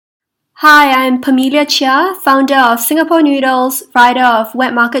Hi, I'm Pamelia Chia, founder of Singapore Noodles, writer of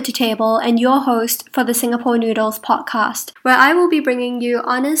Wet Market to Table, and your host for the Singapore Noodles podcast, where I will be bringing you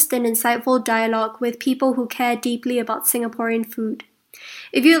honest and insightful dialogue with people who care deeply about Singaporean food.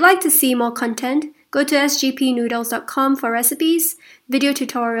 If you'd like to see more content, go to sgpnoodles.com for recipes, video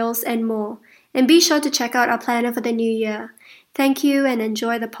tutorials, and more. And be sure to check out our planner for the new year. Thank you and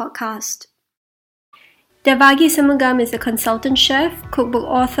enjoy the podcast. Devagi Sanmugam is a consultant chef, cookbook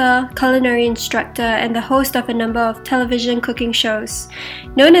author, culinary instructor, and the host of a number of television cooking shows.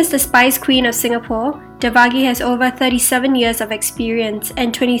 Known as the Spice Queen of Singapore, Devagi has over 37 years of experience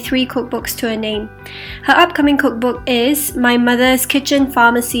and 23 cookbooks to her name. Her upcoming cookbook is My Mother's Kitchen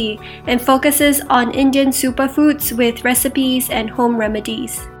Pharmacy and focuses on Indian superfoods with recipes and home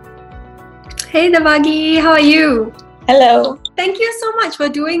remedies. Hey Devagi, how are you? Hello. Thank you so much for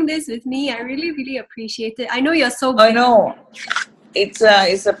doing this with me. I really appreciate it. I know you're so busy. I know. It's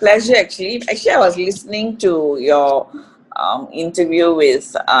a pleasure actually. Actually, I was listening to your interview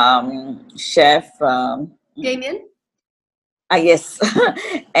with Chef Damien? Yes,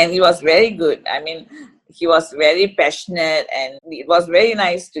 and he was very good. I mean, he was very passionate, and it was very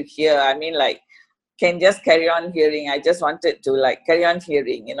nice to hear. I mean, like, can just carry on hearing. I just wanted to carry on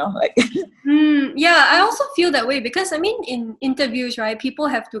hearing, like. Yeah, I also feel that way because in interviews, right, people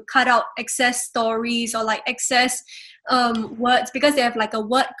have to cut out excess stories or excess words because they have a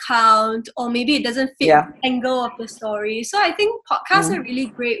word count, or maybe it doesn't fit the angle of the story. So I think podcasts are really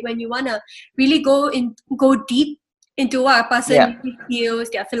great when you want to really go deep into what a person really feels,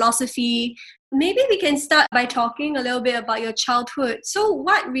 their philosophy. Maybe we can start by talking a little bit about your childhood. So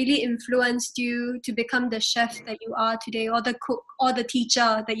what really influenced you to become the chef that you are today, or the cook or the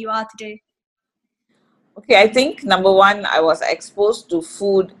teacher that you are today? Okay, I think number one, I was exposed to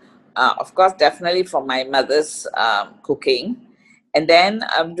food, of course, definitely from my mother's cooking. And then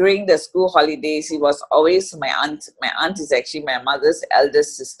during the school holidays, it was always my aunt. My aunt is actually my mother's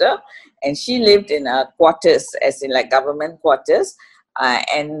eldest sister, and she lived in quarters, as in government quarters,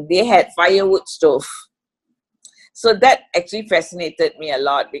 and they had firewood stove. So that actually fascinated me a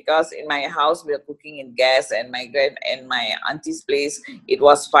lot because in my house we were cooking in gas, and my auntie's place it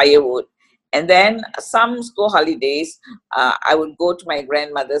was firewood. And then some school holidays, I would go to my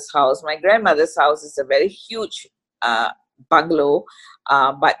grandmother's house. My grandmother's house is a very huge bungalow,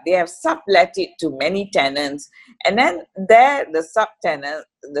 but they have sublet it to many tenants. And then there, the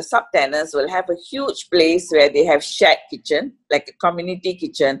subtenants will have a huge place where they have shared kitchen, like a community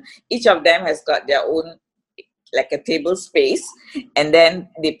kitchen. Each of them has got their own, like a table space, and then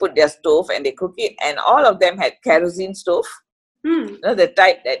they put their stove and they cook it. And all of them had kerosene stove. The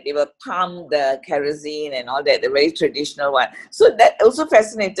type that they will pump the kerosene and all that, the very traditional one. So that also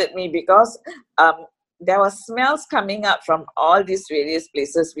fascinated me because there were smells coming up from all these various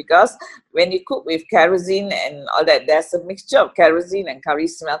places, because when you cook with kerosene and all that, there's a mixture of kerosene and curry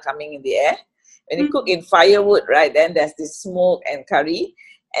smell coming in the air. When you cook in firewood, right, then there's this smoke and curry.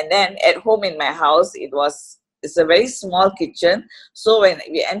 And then at home in my house, it's a very small kitchen. So when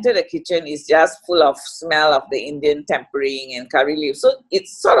we enter the kitchen, it's just full of smell of the Indian tempering and curry leaves. So it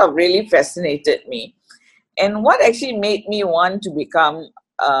sort of really fascinated me. And what actually made me want to become,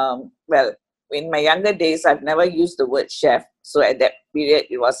 in my younger days, I've never used the word chef. So at that period,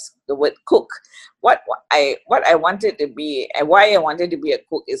 it was the word cook. What I wanted to be, and why I wanted to be a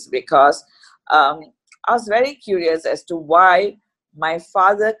cook, is because I was very curious as to why my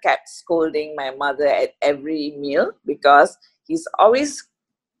father kept scolding my mother at every meal, because he's always,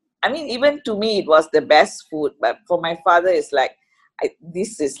 even to me, it was the best food. But for my father, it's like,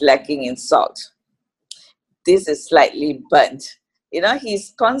 this is lacking in salt. This is slightly burnt.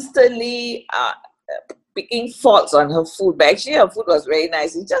 He's constantly picking faults on her food. But actually, her food was very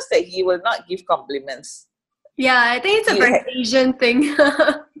nice. It's just that he will not give compliments. Yeah, I think it's a very Asian thing.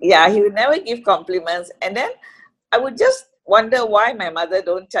 Yeah, he would never give compliments. And then I would just wonder why my mother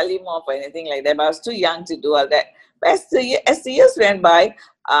don't tell him off or anything like that. But I was too young to do all that. But as the years went by,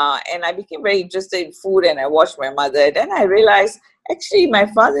 and I became very interested in food, and I watched my mother, then I realized actually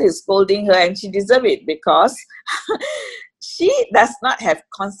my father is scolding her, and she deserves it, because she does not have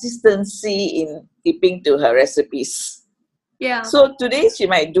consistency in keeping to her recipes. Yeah. So today she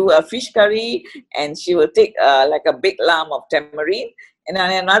might do a fish curry, and she will take like a big lump of tamarind, and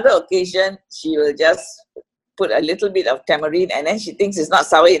on another occasion she will just put a little bit of tamarind, and then she thinks it's not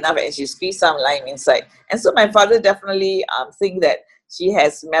sour enough, and she squeeze some lime inside. And so my father definitely think that she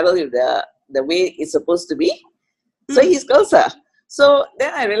has meddled with the way it's supposed to be. So he scolds her. So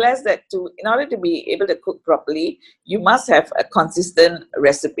then I realized that in order to be able to cook properly, you must have a consistent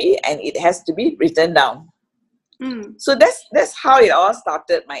recipe, and it has to be written down. So that's how it all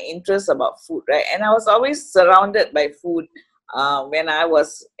started, my interest about food, right? And I was always surrounded by food. When I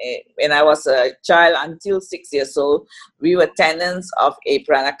was a child until 6 years old, we were tenants of a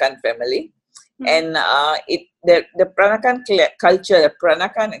Peranakan family, and the Peranakan culture, the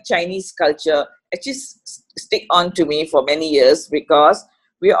Peranakan Chinese culture, actually stick on to me for many years because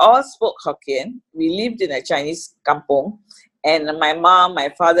we all spoke Hokkien. We lived in a Chinese kampong, and my mom, my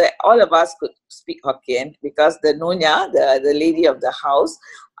father, all of us could speak Hokkien because the Nyonya, the lady of the house,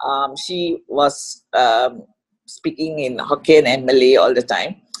 she was speaking in Hokkien and Malay all the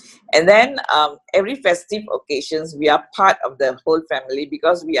time. And then every festive occasions, we are part of the whole family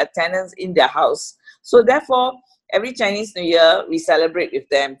because we are tenants in their house. So therefore, every Chinese New Year, we celebrate with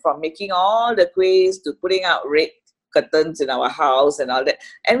them, from making all the kuehs to putting out red curtains in our house and all that.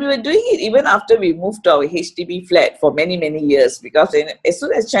 And we were doing it even after we moved to our HDB flat for many, many years, because as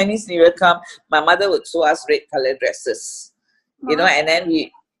soon as Chinese New Year come, my mother would sew us red colored dresses, you know, and then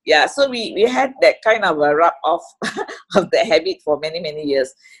we had that kind of a rub off of the habit for many, many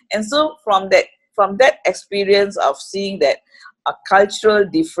years. And so from that experience of seeing that a cultural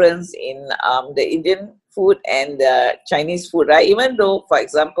difference in the Indian food and the Chinese food, right? Even though, for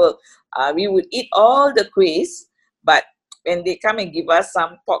example, we would eat all the kuehs, but when they come and give us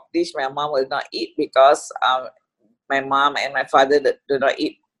some pork dish, my mom will not eat because my mom and my father do not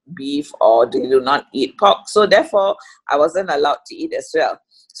eat beef, or they do not eat pork. So therefore, I wasn't allowed to eat as well.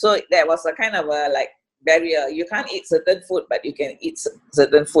 So there was a kind of a like barrier. You can't eat certain food, but you can eat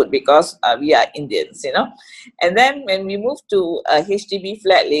certain food because we are Indians, you know. And then when we moved to a HDB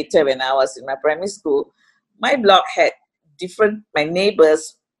flat later, when I was in my primary school, my block had my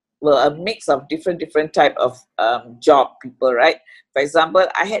neighbors were a mix of different type of job people, right? For example,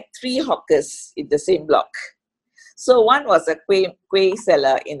 I had 3 hawkers in the same block. So one was a kueh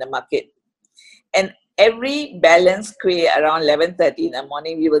seller in the market, and every balanced kueh around 11:30 in the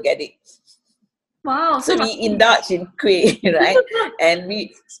morning, we will get it. Wow. So we indulge in kueh, right? And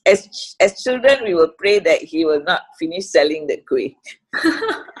we, as children, we will pray that he will not finish selling the kueh.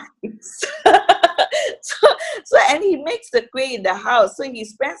 So and he makes the kueh in the house. So he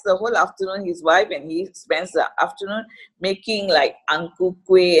spends the whole afternoon, his wife and he spends the afternoon making like angku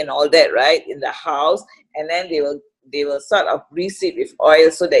kueh and all that, right, in the house. And then they will sort of grease it with oil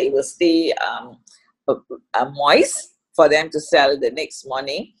so that it will stay moist for them to sell the next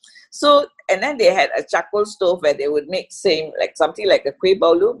morning. So, and then they had a charcoal stove where they would make something like a kueh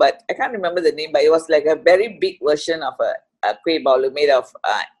baulu, but I can't remember the name, but it was like a very big version of a kueh baulu made of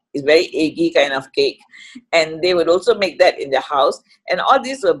it's very eggy kind of cake. And they would also make that in the house. And all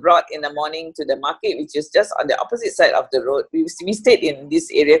these were brought in the morning to the market, which is just on the opposite side of the road. We stayed in this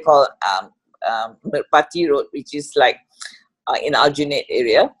area called Merpati Road, which is like in Aljunied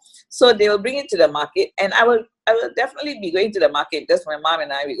area. So they will bring it to the market, and I will definitely be going to the market because my mom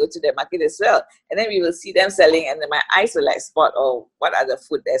and I, we go to the market as well. And then we will see them selling, and then my eyes will like spot, oh, what other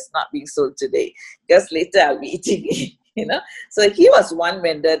food that's not being sold today? Because later I'll be eating it, you know. So he was one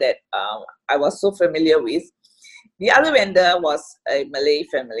vendor that I was so familiar with. The other vendor was a Malay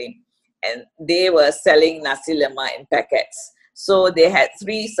family, and they were selling nasi lemak in packets. So they had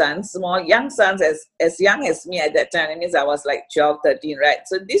 3 sons, young sons, as young as me at that time. It means I was like 12, 13, right?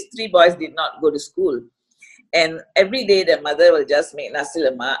 So these 3 boys did not go to school. And every day the mother will just make nasi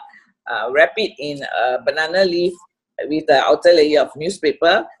lemak, wrap it in a banana leaf with the outer layer of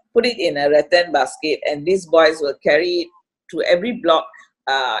newspaper, put it in a rattan basket, and these boys will carry it to every block,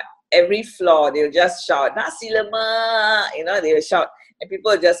 every floor. They will just shout, nasi lemak, you know, they will shout, and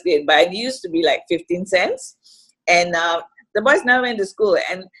people will just get by. It used to be like 15 cents. And the boys never went to school,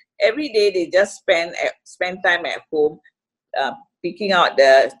 and every day they just spend time at home, picking out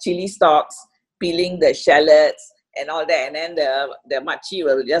the chili stalks, peeling the shallots and all that. And then the makcik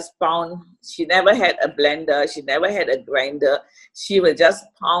will just pound. She never had a blender. She never had a grinder. She will just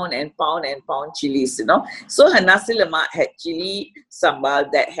pound and pound and pound chilies, you know. So her nasi lemak had chili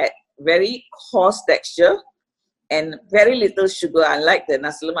sambal that had very coarse texture and very little sugar, unlike the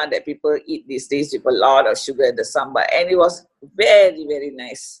nasi lemak that people eat these days with a lot of sugar in the sambal. And it was very, very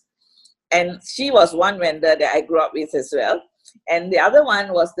nice. And she was one vendor that I grew up with as well. And the other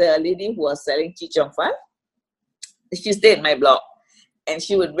one was the lady who was selling chi chong fan. She stayed in my block. And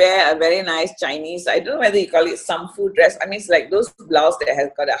she would wear a very nice Chinese, I don't know whether you call it some food dress. I mean, it's like those blouse that has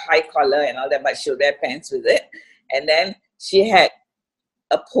got a high collar and all that, but she'll wear pants with it. And then she had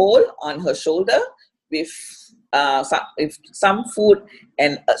a pole on her shoulder with some food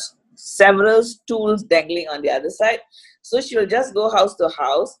and several stools dangling on the other side. So she will just go house to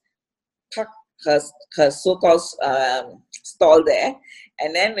house, tuck her so-called stall there,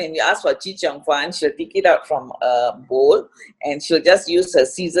 And then when you ask for chi cheong fan, she'll take it out from a bowl and she'll just use her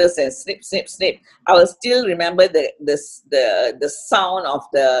scissors and snip, snip, snip. I will still remember the sound of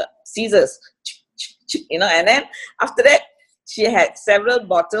the scissors, and then after that, she had several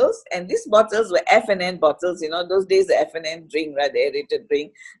bottles, and these bottles were F&N bottles. Those days the F&N drink, right, the aerated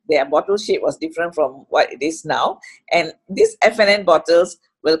drink, their bottle shape was different from what it is now. And these F&N bottles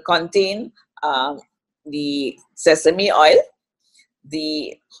will contain the sesame oil,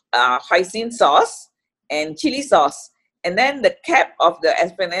 the hoisin sauce, and chili sauce. And then the cap of the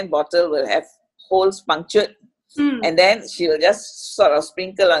F&N bottle will have holes punctured. And then she will just sort of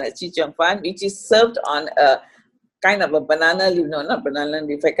sprinkle on a chi cheong fan, which is served on a kind of a banana leaf. No, not banana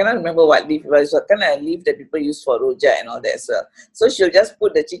leaf. I cannot remember what leaf it was. What kind of leaf that people use for rojak and all that as well. So she'll just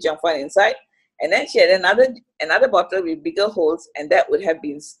put the chi cheong fan inside. And then she had another bottle with bigger holes, and that would have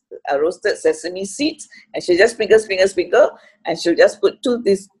been roasted sesame seeds. And she'll just sprinkle, and she'll just put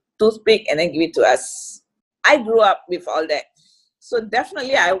toothpick and then give it to us. I grew up with all that. So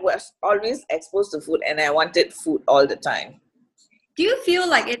definitely I was always exposed to food, and I wanted food all the time. Do you feel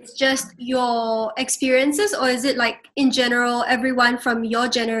like it's just your experiences, or is it like in general, everyone from your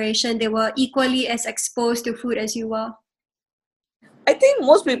generation, they were equally as exposed to food as you were? I think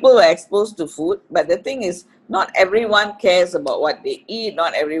most people were exposed to food, but the thing is, not everyone cares about what they eat.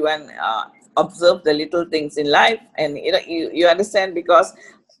 Not everyone observe the little things in life, and you understand, because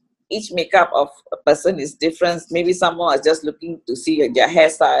each makeup of a person is different. Maybe someone was just looking to see their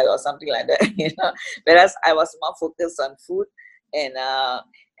hairstyle or something like that, Whereas I was more focused on food,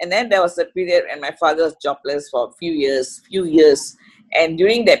 and then there was a period when my father was jobless for a few years, and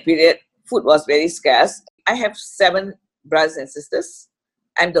during that period, food was very scarce. I have 7 brothers and sisters.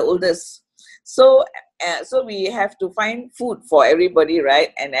 I'm the oldest. So we have to find food for everybody, right?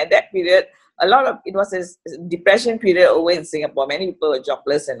 And at that period, it was a depression period over in Singapore. Many people were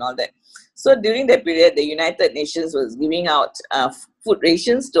jobless and all that. So during that period, the United Nations was giving out food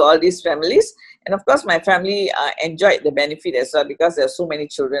rations to all these families. And of course, my family enjoyed the benefit as well, because there are so many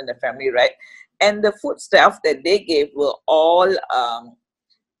children in the family, right? And the food stuff that they gave were all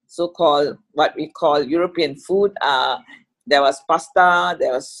so-called what we call European food. There was pasta,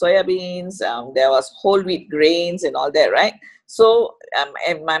 there was soya beans, there was whole wheat grains and all that, right? So,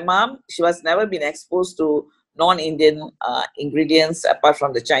 and my mom, she was never been exposed to non-Indian ingredients apart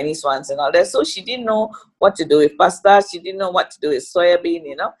from the Chinese ones and all that. So she didn't know what to do with pasta. She didn't know what to do with soya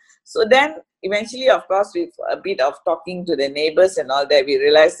bean, So then eventually, of course, with a bit of talking to the neighbors and all that, we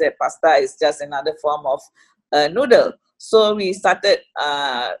realized that pasta is just another form of noodle. So we started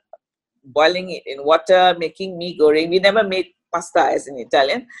boiling it in water, making mee goreng. We never made pasta as in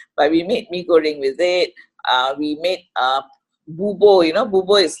Italian, but we made mee goreng with it. We made bubo.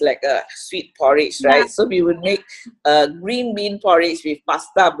 Bubo is like a sweet porridge, right? So we would make green bean porridge with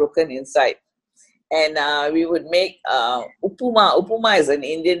pasta broken inside. And we would make upuma. Upuma is an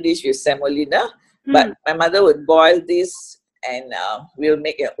Indian dish with semolina, but my mother would boil this, and we'll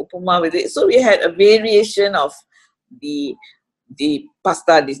make an upuma with it. So we had a variation of the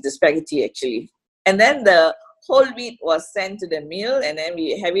pasta dish, the spaghetti actually. And then the whole wheat was sent to the mill, and then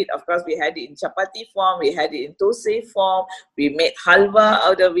we have it, of course, we had it in chapati form, we had it in thosai form, we made halwa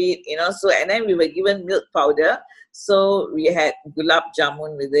out of it, so, and then we were given milk powder. So we had gulab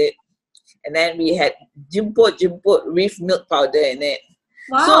jamun with it. And then we had jimpot with milk powder in it.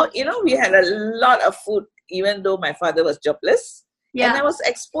 Wow. So, we had a lot of food, even though my father was jobless. Yeah. And I was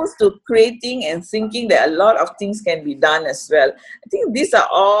exposed to creating and thinking that a lot of things can be done as well. I think these are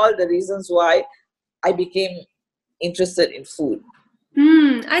all the reasons why I became interested in food.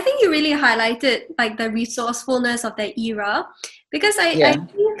 I think you really highlighted like the resourcefulness of that era, because I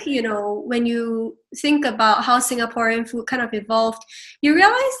think, when you think about how Singaporean food kind of evolved, you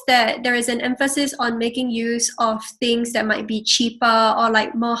realize that there is an emphasis on making use of things that might be cheaper or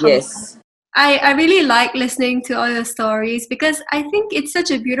like more humble. Yes. I really like listening to all your stories, because I think it's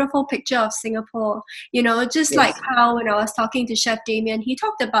such a beautiful picture of Singapore, just like how when I was talking to Chef Damien, he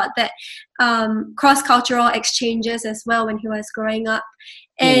talked about that cross-cultural exchanges as well when he was growing up.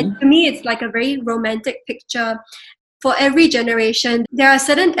 And to me, it's like a very romantic picture. For every generation, there are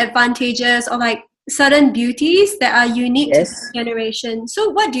certain advantages or like certain beauties that are unique to this generation.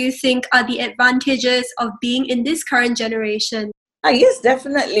 So what do you think are the advantages of being in this current generation? Yes,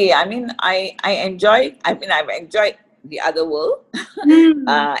 definitely. I mean, I've enjoyed the other world, and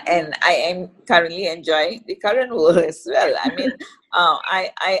I am currently enjoying the current world as well. I mean,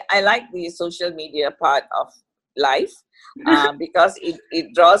 I like the social media part of life because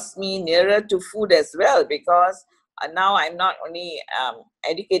it draws me nearer to food as well, because now I'm not only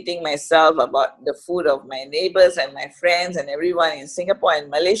educating myself about the food of my neighbors and my friends and everyone in Singapore and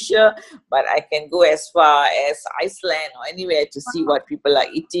Malaysia, but I can go as far as Iceland or anywhere to see what people are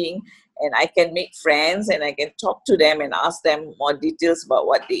eating. And I can make friends and I can talk to them and ask them more details about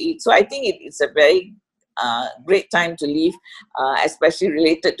what they eat. So I think it's a very great time to live, especially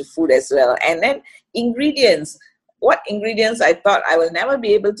related to food as well. And then ingredients. What ingredients I thought I will never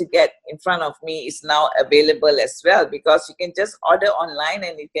be able to get in front of me is now available as well, because you can just order online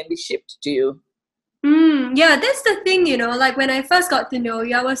and it can be shipped to you. Yeah, that's the thing, like when I first got to know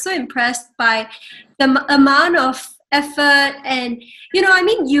you, I was so impressed by the amount of effort and,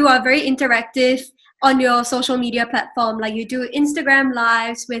 you are very interactive on your social media platform. Like you do Instagram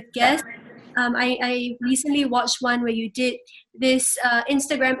lives with guests. I recently watched one where you did this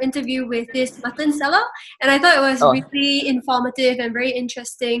Instagram interview with this mutton seller, and I thought it was Oh. really informative and very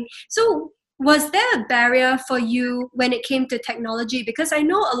interesting. So was there a barrier for you when it came to technology? Because I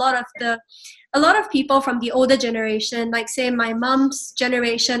know a lot of people from the older generation, like say my mom's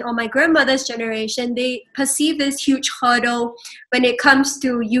generation or my grandmother's generation, they perceive this huge hurdle when it comes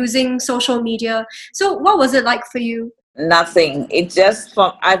to using social media. So what was it like for you? Nothing. It's just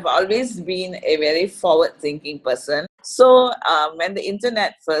I've always been a very forward thinking person. So when the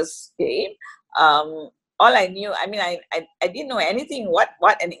internet first came, all I knew, I didn't know anything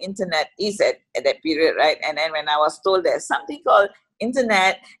what an internet is at that period, right? And then when I was told there's something called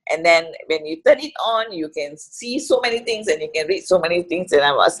internet, and then when you turn it on, you can see so many things and you can read so many things. And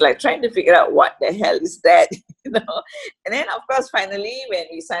I was like trying to figure out what the hell is that, And then of course, finally, when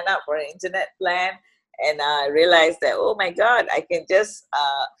we signed up for an internet plan, and I realized that, oh my God, I can just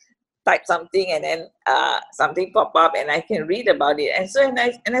type something and then something pop up and I can read about it. And so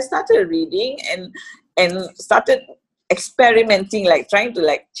I started reading and started experimenting, like trying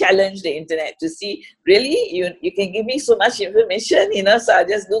to challenge the internet to see, really, you can give me so much information, so I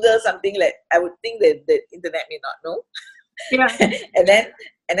just Google something like I would think that the internet may not know. Yeah.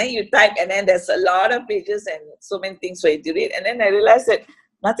 and then you type, and then there's a lot of pages and so many things for you to read. And then I realized that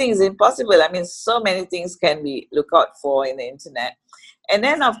nothing is impossible. So many things can be looked out for in the internet. And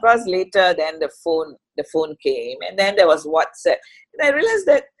then of course later, then the phone came, and then there was WhatsApp. And I realized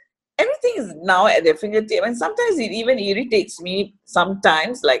that everything is now at their fingertip. And sometimes it even irritates me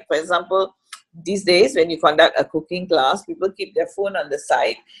sometimes. Like for example, these days when you conduct a cooking class, people keep their phone on the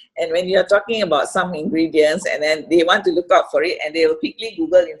side, and when you're talking about some ingredients and then they want to look out for it, and they will quickly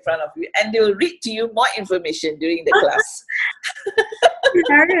Google in front of you and they will read to you more information during the class.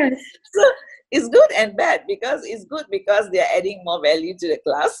 So it's good and bad, because it's good because they're adding more value to the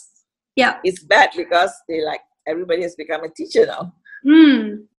class. Yeah. It's bad because everybody has become a teacher now.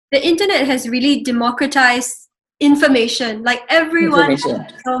 The internet has really democratized information. Like everyone has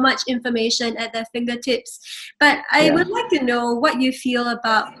so much information at their fingertips. But I would like to know what you feel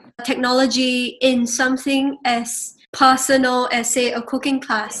about technology in something as personal as, say, a cooking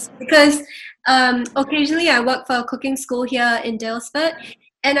class. Because occasionally I work for a cooking school here in Dalesford,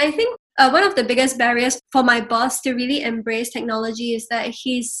 and I think one of the biggest barriers for my boss to really embrace technology is that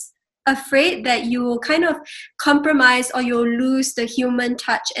he's afraid that you will kind of compromise or you'll lose the human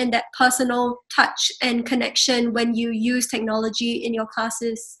touch and that personal touch and connection when you use technology in your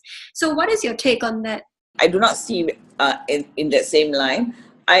classes. So what is your take on that? I do not see in that same line.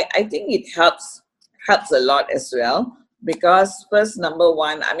 I think it helps a lot as well, because first, number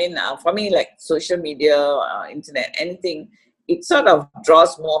one, for me, like social media, internet, anything, it sort of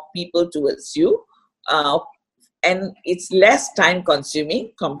draws more people towards you. And it's less time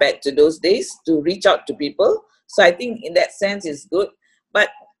consuming compared to those days to reach out to people. So I think in that sense it's good. But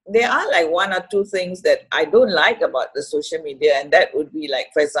there are one or two things that I don't like about the social media, and that would be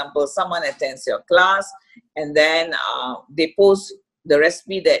for example, someone attends your class and then they post the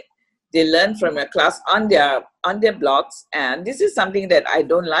recipe that they learn from your class on their blogs. And this is something that I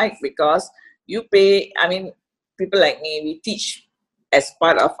don't like, because you pay, people like me, we teach as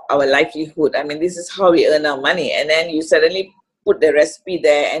part of our livelihood. This is how we earn our money. And then you suddenly put the recipe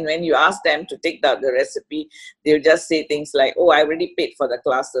there, and when you ask them to take down the recipe, they'll just say things like, oh, I already paid for the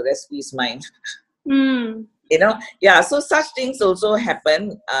class, the recipe is mine. So such things also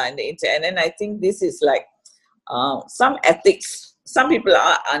happen in the internet. And then I think this is some ethics. Some people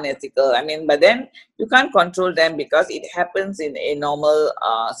are unethical, but then you can't control them, because it happens in a normal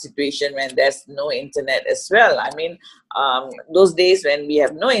situation when there's no internet as well. Those days when we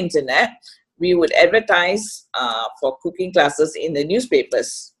have no internet, we would advertise for cooking classes in the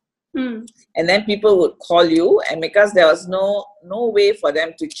newspapers. And then people would call you, and because there was no way for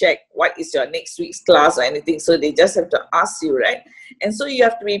them to check what is your next week's class or anything, so they just have to ask you, right? And so you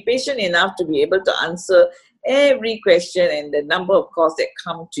have to be patient enough to be able to answer every question and the number of calls that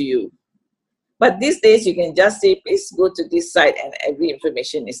come to you. But these days you can just say, please go to this site and every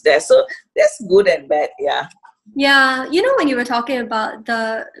information is there. So that's good and bad, yeah. Yeah, you know, when you were talking about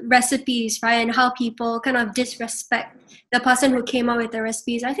the recipes, right, and how people kind of disrespect the person who came up with the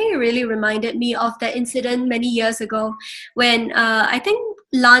recipes, I think it really reminded me of the incident many years ago when I think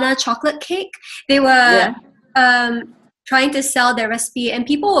Lana chocolate cake, they were trying to sell their recipe and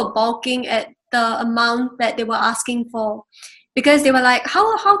people were balking at the amount that they were asking for. Because they were like,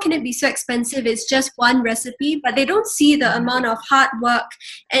 how can it be so expensive? It's just one recipe, but they don't see the amount of hard work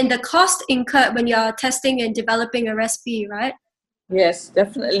and the cost incurred when you're testing and developing a recipe, right? Yes,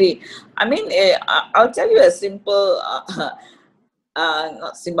 definitely. I mean, I'll tell you a simple,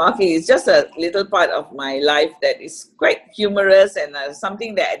 not simple, it's just a little part of my life that is quite humorous and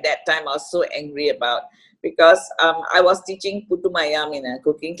something that at that time I was so angry about because I was teaching putu mayam in a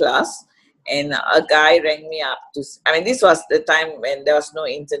cooking class. And a guy rang me up I mean, this was the time when there was no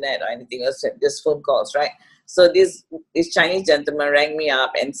internet or anything else, just phone calls, right? So this Chinese gentleman rang me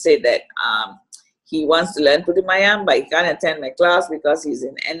up and said that he wants to learn putu mayam, but he can't attend my class because he's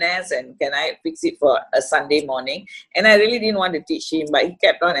in NS and can I fix it for a Sunday morning? And I really didn't want to teach him, but he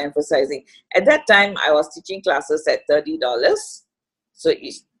kept on emphasizing. At that time, I was teaching classes at $30. So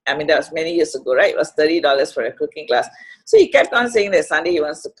I mean, that was many years ago, right? It was $30 for a cooking class. So he kept on saying that Sunday he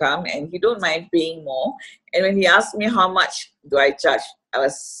wants to come and he don't mind paying more. And when he asked me how much do I charge, I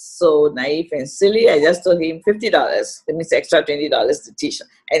was so naive and silly. I just told him $50. That means extra $20 to teach.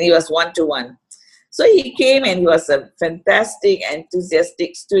 And he was 1-to-1. So he came and he was a fantastic,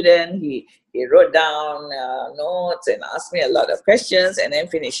 enthusiastic student. He wrote down notes and asked me a lot of questions and then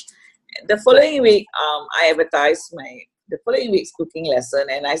finished. The following week, I advertised the following week's cooking lesson,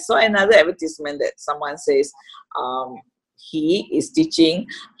 and I saw another advertisement that someone says he is teaching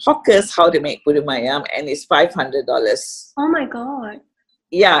hawkers how to make putu mayam and it's $500. Oh my God.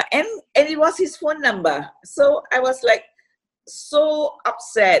 Yeah, and it was his phone number. So I was like so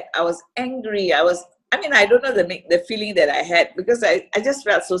upset. I was angry. I mean, I don't know the feeling that I had because I just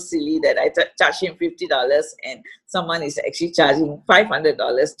felt so silly that I charged him $50 and someone is actually charging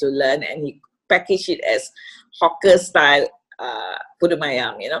 $500 to learn and he packaged it as hawker style putu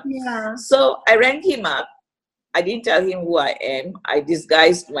mayam, you know. Yeah. So I rang him up. I didn't tell him who I am. I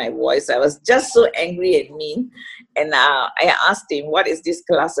disguised my voice. I was just so angry and mean. And I asked him, what is this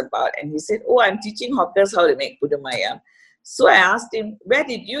class about? And he said, oh, I'm teaching hawkers how to make putu mayam. So I asked him, where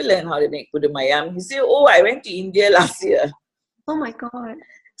did you learn how to make putu mayam? He said, oh, I went to India last year. Oh my God.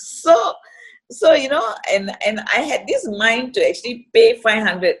 So you know, and I had this mind to actually pay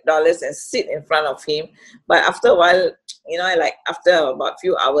 $500 and sit in front of him. But after a while, you know, like after about a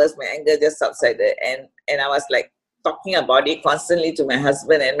few hours, my anger just subsided. And I was like talking about it constantly to my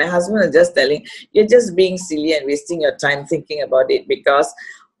husband. And my husband was just telling, you're just being silly and wasting your time thinking about it because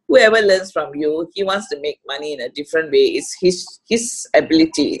whoever learns from you, he wants to make money in a different way. It's his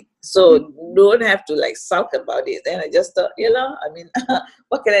ability. So don't have to like sulk about it. Then I just thought, you know, I mean,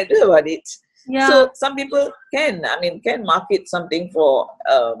 what can I do about it? Yeah. So some people can market something for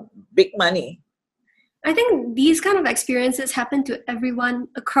big money. I think these kind of experiences happen to everyone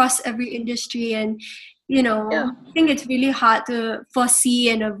across every industry. And, you know, I think it's really hard to foresee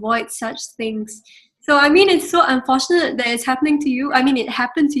and avoid such things. So, I mean, it's so unfortunate that it's happening to you. I mean, it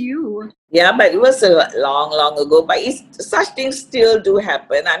happened to you. Yeah, but it was long ago. But such things still do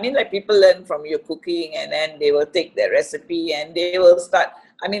happen. I mean, like people learn from your cooking and then they will take their recipe and they will start.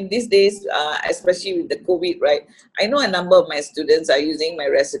 I mean, these days, especially with the COVID, right? I know a number of my students are using my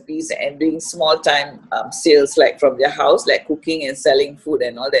recipes and doing small-time sales, like from their house, like cooking and selling food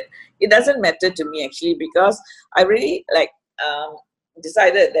and all that. It doesn't matter to me, actually, because I really,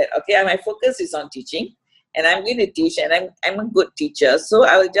 decided that, okay, my focus is on teaching and I'm going to teach and I'm a good teacher. So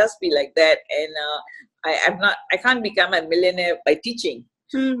I will just be like that. And I can't become a millionaire by teaching.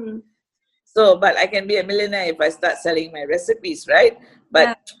 Mm-hmm. So, but I can be a millionaire if I start selling my recipes, right?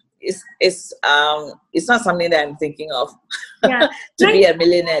 But it's not something that I'm thinking of to be a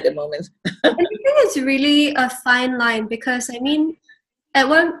millionaire at the moment. I think it's really a fine line because, I mean, at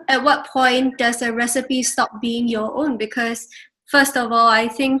what point does a recipe stop being your own? Because first of all, I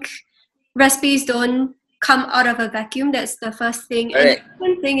think recipes don't come out of a vacuum. That's the first thing. Right. And the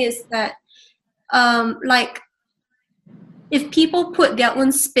second thing is that, if people put their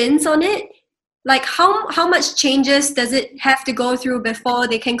own spins on it, like how much changes does it have to go through before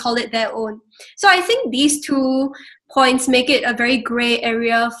they can call it their own? So I think these 2 points make it a very gray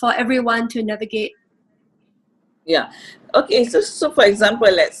area for everyone to navigate. Yeah. Okay. So for example,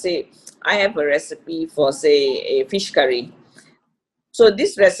 let's say I have a recipe for, say, a fish curry. So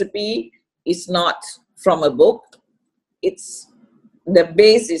this recipe is not from a book. It's the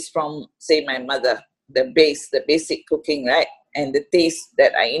base is from, say, my mother, the basic cooking, right? And the taste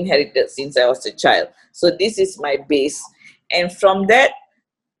that I inherited since I was a child. So this is my base. And from that,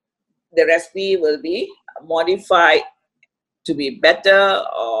 the recipe will be modified to be better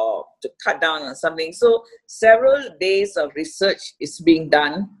or to cut down on something. So several days of research is being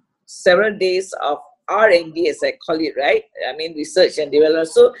done, several days of R&D, as I call it, right? I mean, research and development.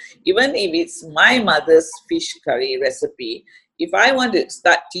 So even if it's my mother's fish curry recipe, if I want to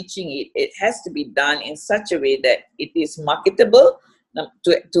start teaching it, it has to be done in such a way that it is marketable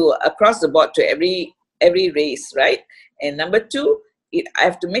to across the board to every race, right? And number two, I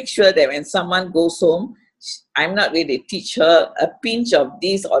have to make sure that when someone goes home, I'm not going to teach her a pinch of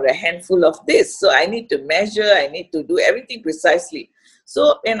this or a handful of this. So I need to measure, I need to do everything precisely.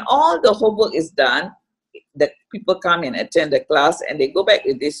 So when all the homework is done, the people come and attend the class and they go back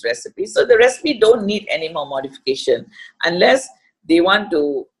with this recipe. So the recipe don't need any more modification unless they want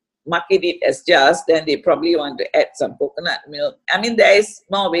to market it as just, then they probably want to add some coconut milk. I mean, there is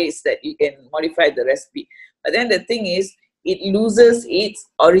more ways that you can modify the recipe. But then the thing is, it loses its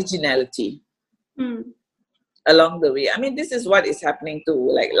originality. Along the way. I mean, this is what is happening to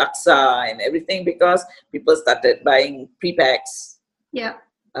like laksa and everything, because people started buying pre-packs,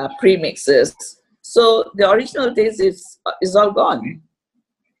 pre-mixes. So the original taste is all gone.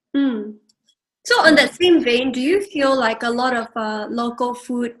 So on that same vein, do you feel like a lot of local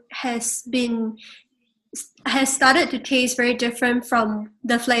food has started to taste very different from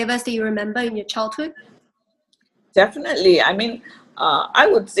the flavors that you remember in your childhood? Definitely. I mean, I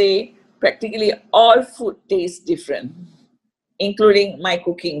would say practically all food tastes different, including my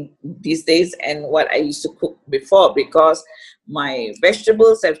cooking these days and what I used to cook before, because my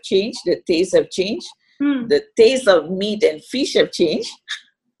vegetables have changed, the tastes have changed, the taste of meat and fish have changed.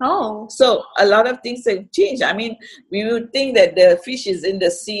 Oh. So a lot of things have changed. I mean, we would think that the fish is in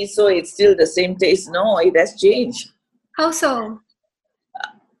the sea, so it's still the same taste. No, it has changed. How so?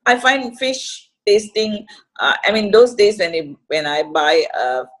 I find fish tasting, I mean, those days when I buy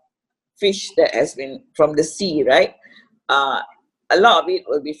fish that has been from the sea, right? A lot of it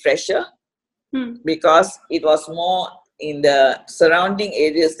will be fresher because it was more in the surrounding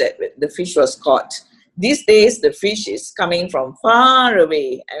areas that the fish was caught. These days, the fish is coming from far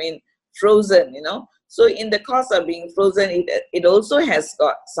away. I mean, frozen, you know. So in the course of being frozen, it also has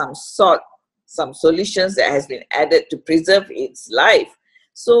got some salt, some solutions that has been added to preserve its life.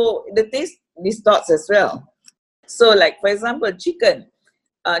 So the taste distorts as well. So like, for example, chicken.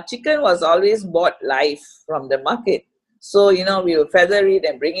 Chicken was always bought live from the market. So, you know, we will feather it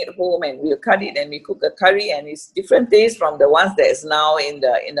and bring it home and we'll cut it and we cook a curry, and it's different taste from the ones that is now in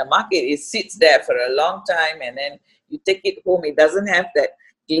the market. It sits there for a long time and then you take it home. It doesn't have that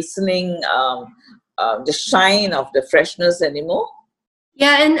glistening, the shine of the freshness anymore.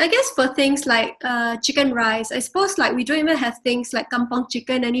 Yeah, and I guess for things like chicken rice, I suppose like we don't even have things like kampong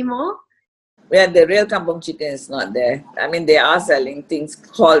chicken anymore. Yeah, the real kampong chicken is not there. I mean, they are selling things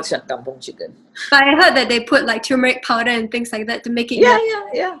called kampong chicken. But I heard that they put like turmeric powder and things like that to make it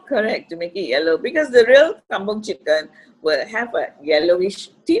Yeah, correct, to make it yellow. Because the real kampong chicken will have a yellowish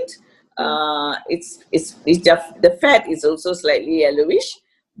tint. It's just, the fat is also slightly yellowish.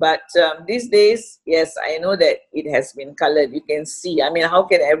 But these days, yes, I know that it has been colored. You can see. I mean, how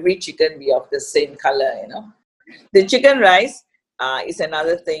can every chicken be of the same color, you know? The chicken rice is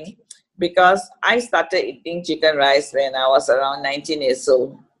another thing, because I started eating chicken rice when I was around 19 years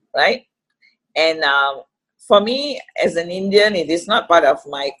old, right? And for me, as an Indian, it is not part of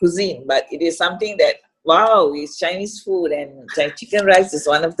my cuisine, but it is something that, wow, it's Chinese food, and chicken rice is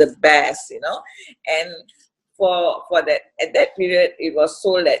one of the best, you know? And for that, at that period, it was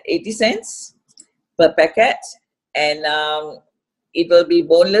sold at 80 cents per packet, and it will be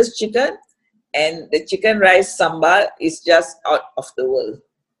boneless chicken, and the chicken rice sambal is just out of the world.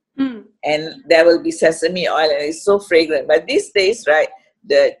 And there will be sesame oil, and it's so fragrant. But these days, right,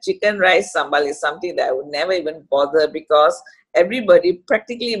 the chicken rice sambal is something that I would never even bother, because everybody,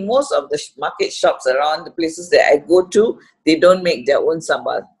 practically most of the market shops around the places that I go to, they don't make their own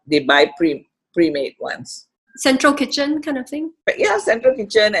sambal. They buy pre-made ones. Central kitchen kind of thing? But yeah, central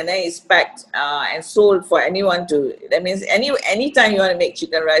kitchen, and then it's packed and sold for anyone to. That means anytime you want to make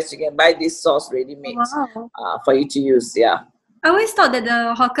chicken rice, you can buy this sauce ready made for you to use. Yeah. I always thought that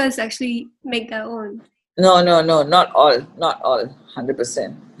the hawkers actually make their own. No, not all,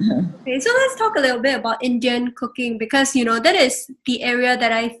 100%. Okay, so let's talk a little bit about Indian cooking, because, you know, that is the area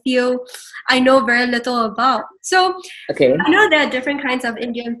that I feel I know very little about. So, okay, I know there are different kinds of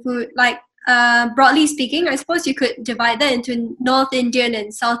Indian food. Like, broadly speaking, I suppose you could divide that into North Indian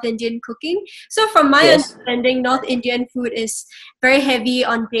and South Indian cooking. So from my Yes. understanding, North Indian food is very heavy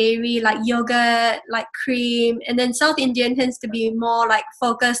on dairy, like yogurt, like cream, and then South Indian tends to be more like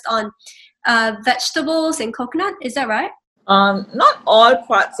focused on vegetables and coconut. Is that right? Not all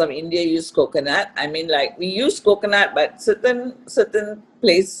parts of India use coconut. I mean, like we use coconut, but certain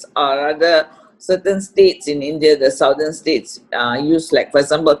place or other certain states in India, the southern states, use, like for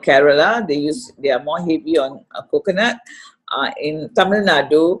example Kerala. They are more heavy on coconut. In Tamil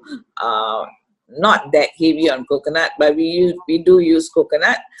Nadu, not that heavy on coconut, but we do use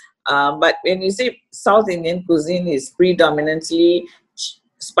coconut. But when you say South Indian cuisine is predominantly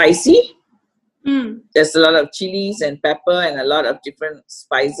spicy. There's a lot of chilies and pepper and a lot of different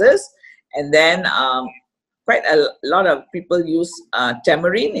spices, and then quite a lot of people use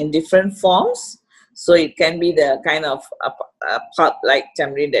tamarind in different forms. So it can be the kind of pulp like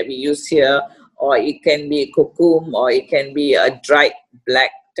tamarind that we use here, or it can be kokum, or it can be a dried black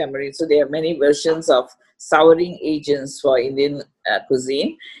tamarind. So there are many versions of souring agents for Indian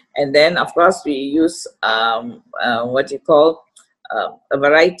cuisine. And then of course we use what you call a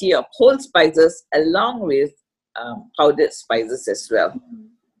variety of whole spices along with powdered spices as well.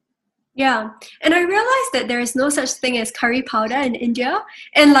 Yeah, and I realized that there is no such thing as curry powder in India.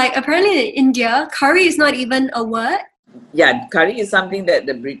 And like apparently in India, curry is not even a word. Yeah, curry is something that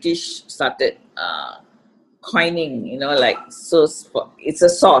the British started coining, like, so it's a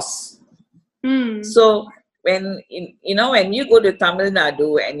sauce. So when you go to Tamil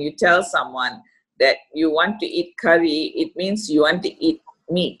Nadu and you tell someone that you want to eat curry, it means you want to eat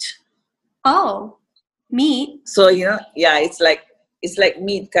meat. Oh, meat. So it's like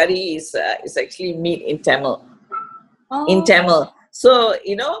meat. Curry is actually meat in Tamil. Oh. In Tamil. So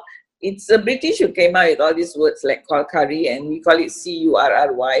it's the British who came out with all these words like called curry, and we call it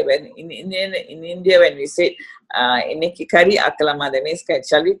curry. When in India, when we say இன்னைக்கு curry ஆக்கலாமா, that means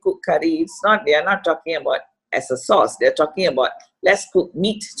shall we cook curry? They are not talking about as a sauce. They're talking about let's cook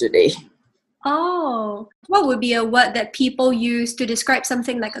meat today. Oh, what would be a word that people use to describe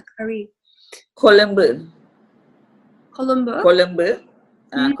something like a curry? Colombo. Colombo?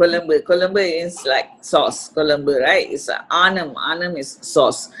 Colombo is like sauce. Colombo, right? It's anam. Anam is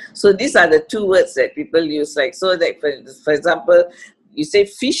sauce. So these are the two words that people use. Like, so that for example, you say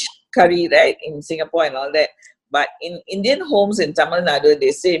fish curry, right, in Singapore and all that. But in Indian homes in Tamil Nadu,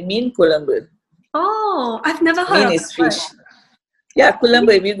 they say meen Colombo. Oh, I've never heard Meen of is fish. Yeah,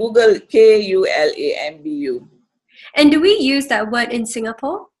 Colombo. If you Google Kulambu. And do we use that word in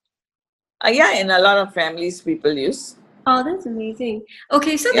Singapore? Yeah, in a lot of families, people use. Oh, that's amazing.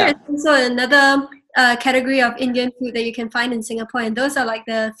 Okay, so there's also another category of Indian food that you can find in Singapore, and those are like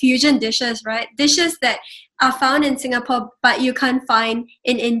the fusion dishes, right? Dishes that are found in Singapore, but you can't find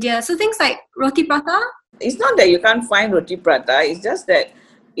in India. So things like roti prata. It's not that you can't find roti prata. It's just that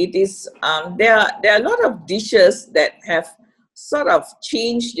it is there are a lot of dishes that have sort of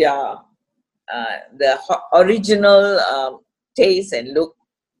changed their the original taste and look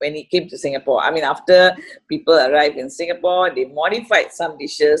when it came to Singapore. I mean, after people arrived in Singapore, they modified some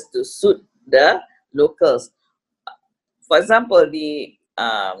dishes to suit the locals. For example, the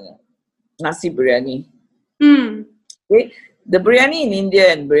nasi biryani. Okay? The biryani in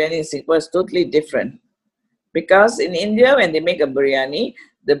India and biryani in Singapore is totally different. Because in India, when they make a biryani,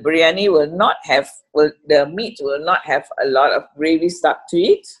 the biryani the meat will not have a lot of gravy stuck to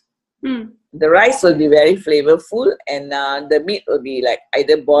it. The rice will be very flavorful, and the meat will be like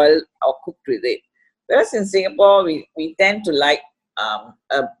either boiled or cooked with it. Whereas in Singapore, we tend to like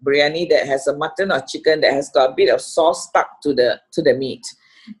a biryani that has a mutton or chicken that has got a bit of sauce stuck to the meat.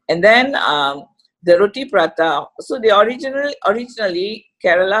 And then the roti prata. So they originally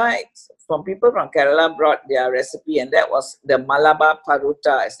Kerala, from people from Kerala brought their recipe, and that was the Malabar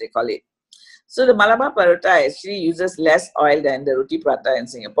Parota, as they call it. So the Malabar Parota actually uses less oil than the roti prata in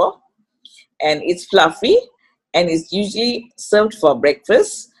Singapore. And it's fluffy, and it's usually served for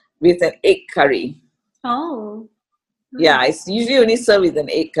breakfast with an egg curry. Oh. Yeah, it's usually only served with an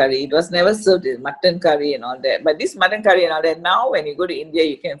egg curry. It was never served with mutton curry and all that. But this mutton curry and all that, now when you go to India,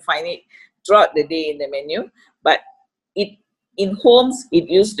 you can find it throughout the day in the menu. But in homes, it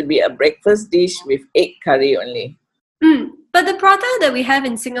used to be a breakfast dish with egg curry only. But the prata that we have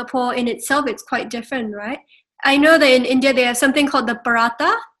in Singapore in itself, it's quite different, right? I know that in India, they have something called the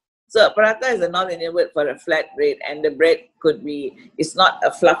paratha. So paratha is a North Indian word for a flat bread, and the bread it's not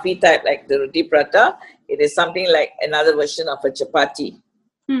a fluffy type like the roti prata. It is something like another version of a chapati.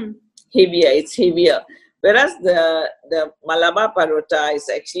 It's heavier. Whereas the Malabar parota is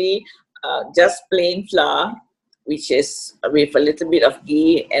actually just plain flour which is with a little bit of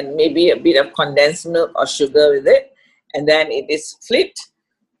ghee and maybe a bit of condensed milk or sugar with it, and then it is flipped.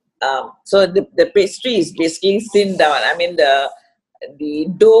 So the pastry is basically thinned down. I mean, the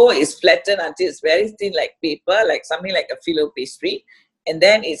dough is flattened until it's very thin, like paper, like something like a filo pastry, and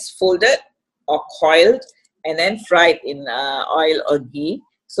then it's folded or coiled and then fried in oil or ghee,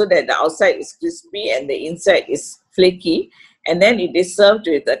 so that the outside is crispy and the inside is flaky, and then it is served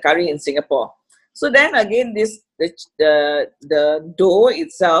with a curry in Singapore. So then again, the dough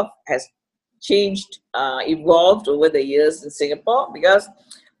itself has changed, evolved over the years in Singapore, because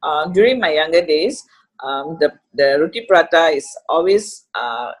during my younger days, the roti prata is always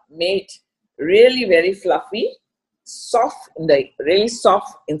made really very fluffy, soft, really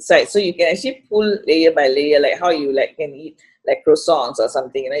soft inside. So you can actually pull layer by layer, like how you can eat like croissants or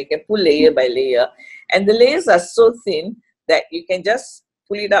something. You can pull layer by layer, and the layers are so thin that you can just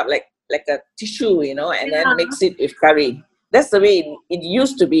pull it up like a tissue, and then mix it with curry. That's the way it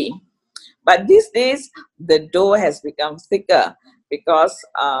used to be. But these days, the dough has become thicker because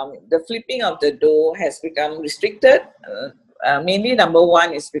the flipping of the dough has become restricted. Mainly, number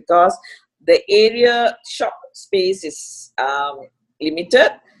one is because the area shop space is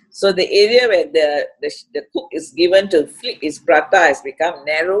limited. So the area where the cook is given to flip his prata has become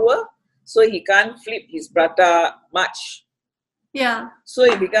narrower. So he can't flip his prata much. Yeah. So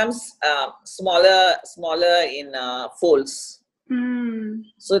it becomes smaller in folds.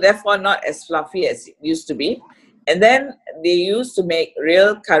 So therefore not as fluffy as it used to be. And then they used to make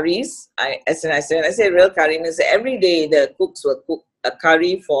real curries. When I say real curry, means every day the cooks will cook a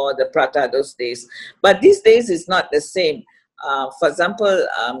curry for the prata those days. But these days it's not the same. For example,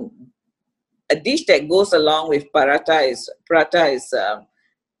 a dish that goes along with prata is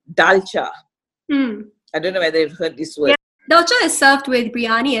dalcha. I don't know whether you've heard this word. Yeah. Dalcha is served with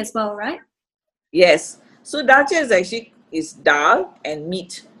biryani as well, right? Yes. So dalcha is dal and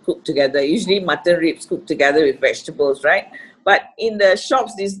meat cooked together. Usually mutton ribs cooked together with vegetables, right? But in the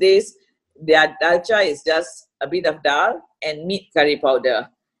shops these days, their dalcha is just a bit of dal and meat curry powder.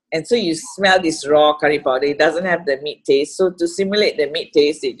 And so you smell this raw curry powder. It doesn't have the meat taste. So to simulate the meat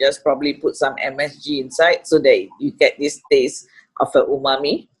taste, they just probably put some MSG inside so that you get this taste of a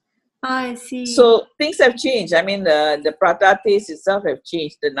umami. I see. So things have changed. I mean, the prata taste itself have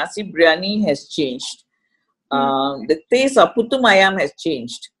changed. The nasi biryani has changed. The taste of putu mayam has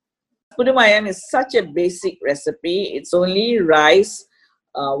changed. Putu mayam is such a basic recipe. It's only rice,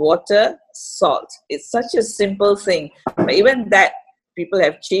 water, salt. It's such a simple thing. But even that, people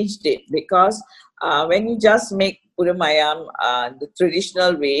have changed it, because when you just make putu mayam the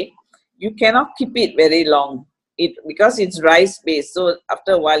traditional way, you cannot keep it very long. Because it's rice based, so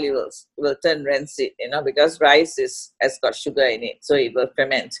after a while it will turn rancid, because rice has got sugar in it, so it will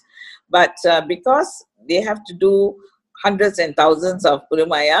ferment. But because they have to do hundreds and thousands of putu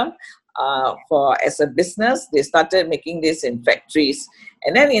mayam as a business, they started making this in factories.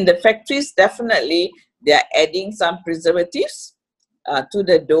 And then in the factories, definitely they are adding some preservatives to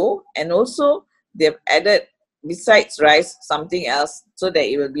the dough, and also they've added, besides rice, something else, so that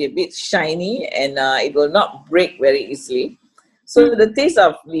it will be a bit shiny and it will not break very easily. So the taste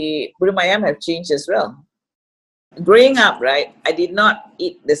of the putu mayam have changed as well. Growing up, right, I did not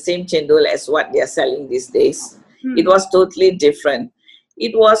eat the same chendol as what they are selling these days. It was totally different.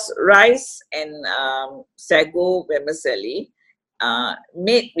 It was rice and sago vermicelli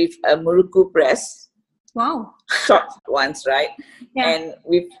made with a muruku press. Wow. Short ones, right? Yeah. And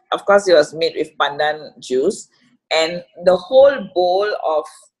of course, it was made with pandan juice. And the whole bowl of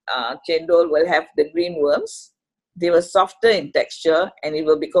chendol will have the green worms. They were softer in texture, and it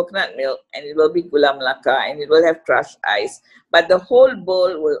will be coconut milk, and it will be gula melaka, and it will have crushed ice. But the whole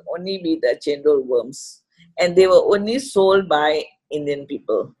bowl will only be the chendol worms. And they were only sold by Indian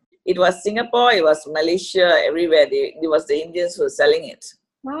people. It was Singapore, it was Malaysia, everywhere. It was the Indians who were selling it.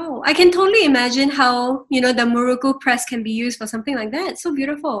 Wow, I can totally imagine how, the muruku press can be used for something like that. It's so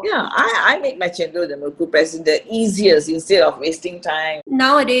beautiful. Yeah, I make my chendol, the muruku press, the easiest instead of wasting time.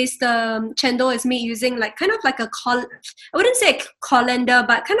 Nowadays, the chendol is made using kind of like I wouldn't say a colander,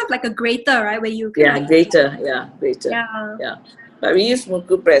 but kind of like a grater, right? Where you grater. Yeah. But we use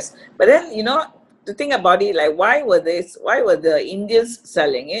muruku press. But then, to think about it, like why were the Indians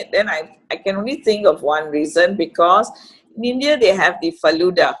selling it? Then I can only think of one reason, because in India, they have the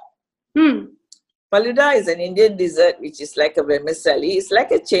faluda. Faluda is an Indian dessert which is like a vermicelli. It's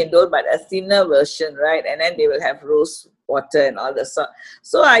like a chendol, but a thinner version, right? And then they will have rose water and all the stuff.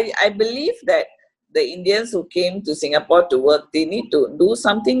 So I believe that the Indians who came to Singapore to work, they need to do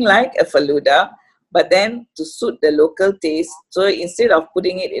something like a faluda, but then to suit the local taste. So instead of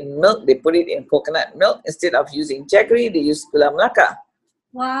putting it in milk, they put it in coconut milk. Instead of using jaggery, they use gula melaka.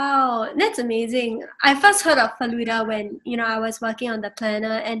 Wow, that's amazing. I first heard of Faluda when, I was working on the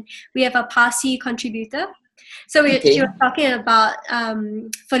planner and we have a Parsi contributor. So she Okay. was talking about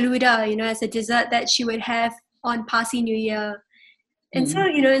Faluda, as a dessert that she would have on Parsi New Year. And so,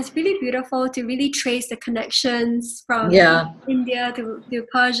 it's really beautiful to really trace the connections from Yeah. India to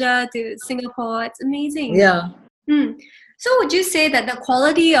Persia to Singapore. It's amazing. Yeah. Mm. So would you say that the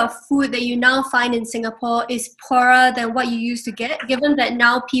quality of food that you now find in Singapore is poorer than what you used to get, given that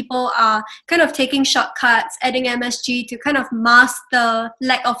now people are kind of taking shortcuts, adding MSG to kind of mask the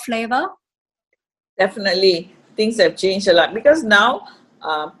lack of flavor? Definitely, things have changed a lot because now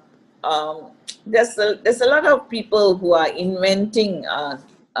um, um, there's a lot of people who are inventing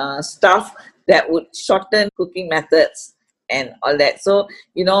stuff that would shorten cooking methods and all that. So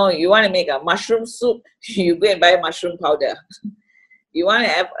you want to make a mushroom soup, you go and buy mushroom powder. You want to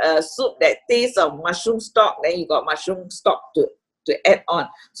have a soup that tastes of mushroom stock, then you got mushroom stock to add on.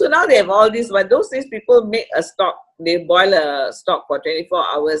 So now they have all this, but those days people make a stock, they boil a stock for 24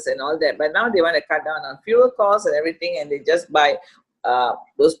 hours and all that. But now they want to cut down on fuel costs and everything, and they just buy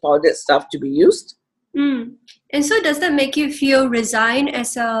those powdered stuff to be used. Mm. And so does that make you feel resigned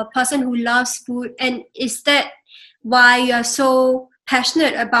as a person who loves food? And is that why you're so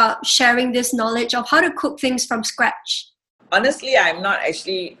passionate about sharing this knowledge of how to cook things from scratch? Honestly, I'm not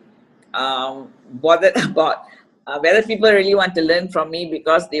actually bothered about whether people really want to learn from me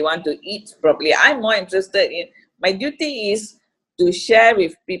because they want to eat properly. I'm more interested in, my duty is to share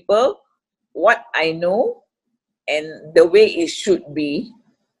with people what I know and the way it should be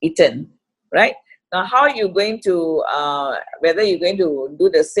eaten, right? Now, how are you going to, whether you're going to do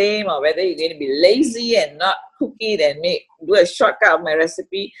the same or whether you're going to be lazy and not cook it and do a shortcut of my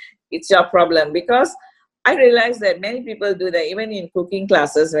recipe, it's your problem. Because I realize that many people do that, even in cooking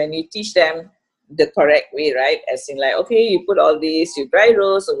classes, when you teach them the correct way, right? As in like, okay, you put all this, you dry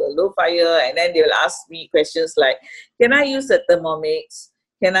roast over low fire, and then they will ask me questions like, can I use a Thermomix?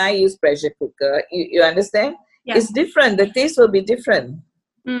 Can I use pressure cooker? You understand? Yeah. It's different. The taste will be different.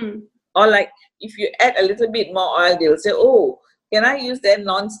 Mm. Or like, if you add a little bit more oil, they will say, oh, can I use that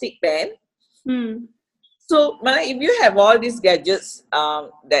non-stick pan? Mm. So, if you have all these gadgets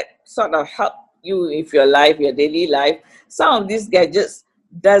that sort of help you with your life, your daily life, some of these gadgets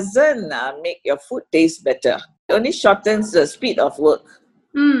doesn't make your food taste better. It only shortens the speed of work.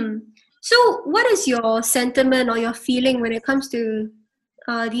 Mm. So what is your sentiment or your feeling when it comes to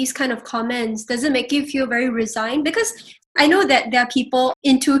these kind of comments? Does it make you feel very resigned? Because I know that there are people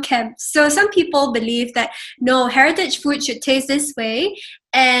in two camps. So some people believe that no, heritage food should taste this way,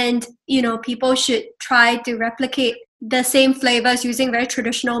 and people should try to replicate the same flavors using very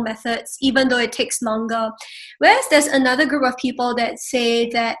traditional methods, even though it takes longer. Whereas there's another group of people that say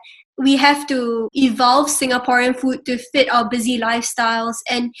that we have to evolve Singaporean food to fit our busy lifestyles.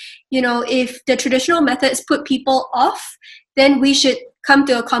 And, if the traditional methods put people off, then we should come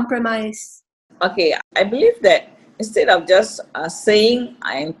to a compromise. Okay, I believe that instead of just saying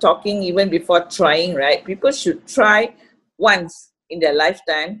and talking even before trying, right, people should try once in their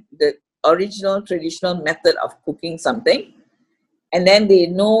lifetime the original traditional method of cooking something, and then they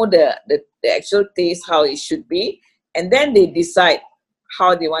know the actual taste, how it should be, and then they decide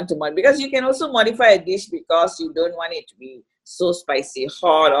how they want to modify. Because you can also modify a dish because you don't want it to be so spicy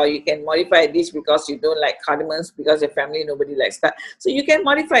hot, or you can modify a dish because you don't like cardamoms because your family nobody likes that. So you can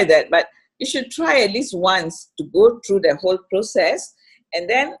modify that, but you should try at least once to go through the whole process and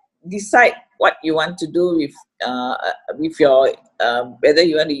then decide what you want to do with your whether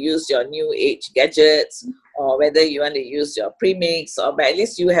you want to use your new age gadgets or whether you want to use your premix, or but at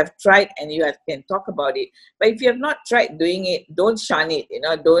least you have tried and can talk about it. But if you have not tried doing it, don't shun it.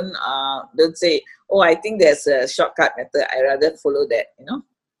 Don't say, oh, I think there's a shortcut method, I rather follow that.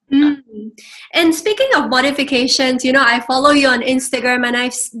 Mm. And speaking of modifications, I follow you on Instagram and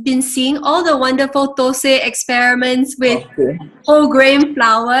I've been seeing all the wonderful thosai experiments with Okay. whole grain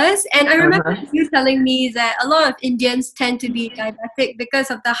flours. And I remember you telling me that a lot of Indians tend to be diabetic because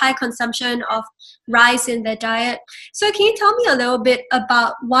of the high consumption of rice in their diet. So can you tell me a little bit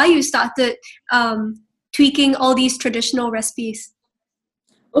about why you started tweaking all these traditional recipes?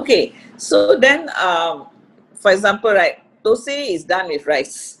 Okay, so then, for example, right, thosai is done with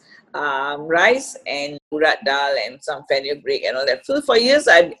rice. Rice and urat dal and some fenugreek and all that. So for years,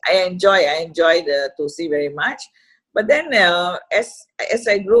 I enjoy the thosai very much. But then as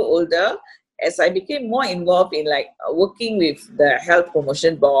I grew older, as I became more involved in like working with the health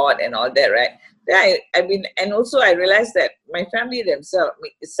promotion board and all that, right? Yeah, I mean, and also I realized that my family themselves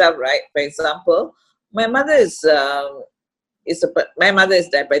itself, right? For example, my mother my mother is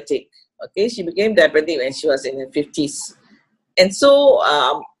diabetic. Okay, she became diabetic when she was in her 50s, and so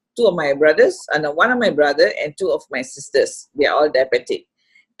two of my brothers, and one of my brother and two of my sisters, they are all diabetic,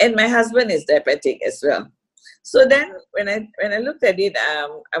 and my husband is diabetic as well. So then, when I looked at it,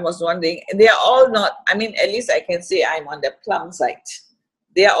 I was wondering, they are all not. I mean, at least I can say I'm on the plump side.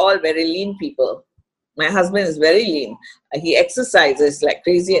 They are all very lean people. My husband is very lean. He exercises like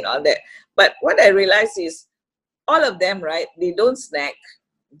crazy and all that. But what I realized is all of them, right? They don't snack.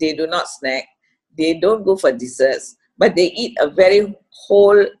 They do not snack. They don't go for desserts, but they eat a very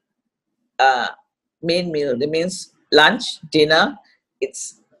whole uh, main meal. That means lunch, dinner.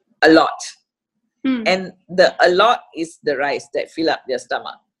 It's a lot, Mm. and the a lot is the rice that fill up their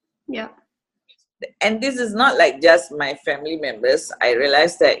stomach. Yeah. And this is not like just my family members. I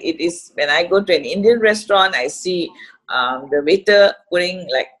realize that it is when I go to an Indian restaurant, I see the waiter putting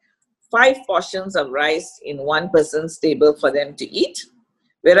like 5 portions of rice in one person's table for them to eat.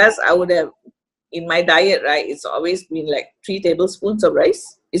 Whereas I would have, in my diet, right, it's always been like 3 tablespoons of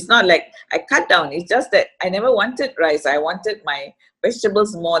rice. It's not like I cut down. It's just that I never wanted rice. I wanted my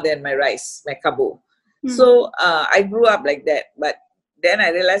vegetables more than my rice, my carbo. So I grew up like that. But then I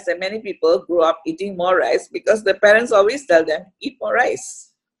realized that many people grew up eating more rice because the parents always tell them, eat more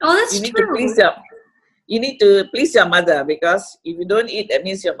rice. Oh, that's You need true. you need to please your mother, because if you don't eat, that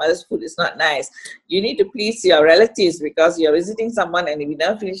means your mother's food is not nice. You need to please your relatives because you're visiting someone, and if you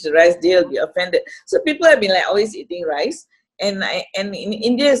never finish the rice, they'll be offended. So people have been like always eating rice, and in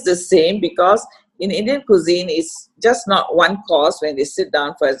India it's the same, because in Indian cuisine it's just not one course when they sit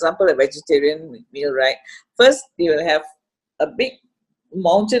down. For example, a vegetarian meal, right? First they will have a big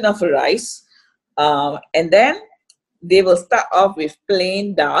mountain of rice, and then they will start off with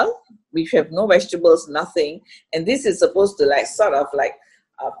plain dal, which have no vegetables, nothing. And this is supposed to like sort of like,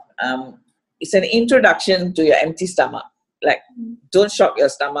 it's an introduction to your empty stomach. Like, don't shock your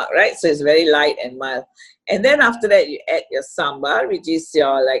stomach, right? So it's very light and mild. And then after that, you add your sambar, which is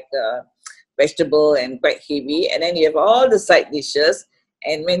your like vegetable and quite heavy. And then you have all the side dishes.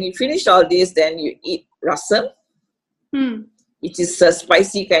 And when you finish all this, then you eat rasam, which is a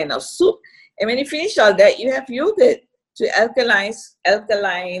spicy kind of soup. And when you finish all that, you have yogurt to alkaline,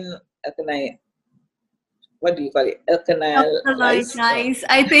 what do you call it? Alkalize,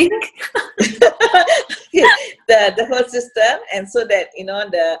 I think. the whole system, and so that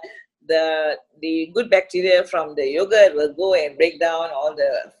the good bacteria from the yogurt will go and break down all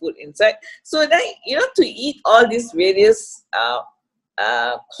the food inside. So that to eat all these various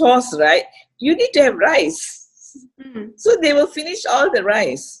course, right? You need to have rice. So they will finish all the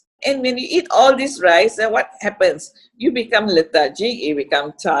rice. And when you eat all this rice, then what happens? You become lethargic, you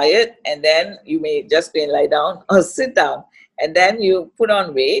become tired, and then you may just go and lie down or sit down. And then you put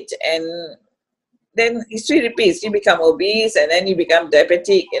on weight, and then history repeats. You become obese, and then you become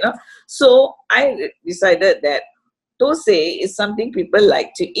diabetic, So I decided that thosai is something people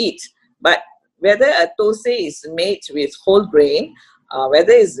like to eat. But whether a thosai is made with whole grain,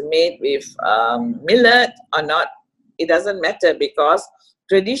 whether it's made with millet or not, it doesn't matter, because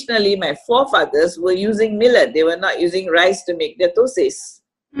traditionally, my forefathers were using millet. They were not using rice to make their thosais.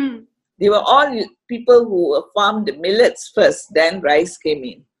 They were all people who farmed millets first, then rice came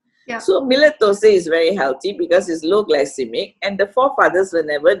in. Yeah. So millet thosai is very healthy because it's low glycemic, and the forefathers were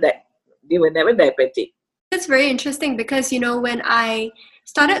never diabetic. That's very interesting because, when I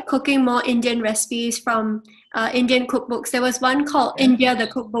started cooking more Indian recipes from Indian cookbooks, there was one called India, the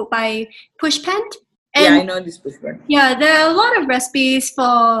Cookbook by Pushpant. And I know this Pushpant. Yeah, there are a lot of recipes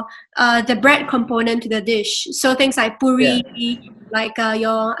for the bread component to the dish. So things like puri, like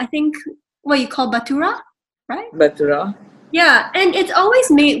I think what you call batura, right? Batura. Yeah, and it's always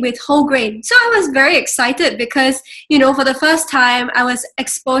made with whole grain. So I was very excited because, for the first time, I was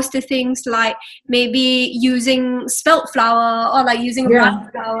exposed to things like maybe using spelt flour or like using rice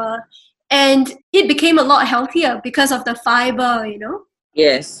flour. And it became a lot healthier because of the fiber,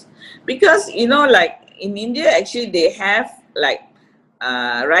 Yes, because, like in India, actually, they have like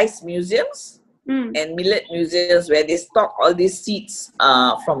rice museums and millet museums where they stock all these seeds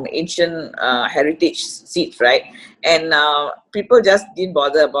from ancient heritage seeds, right? And people just didn't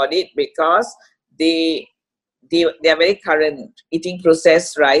bother about it because they are very current, eating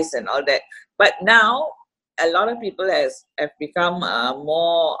processed rice and all that. But now a lot of people have become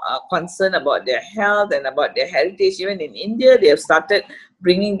more concerned about their health and about their heritage. Even in India, they have started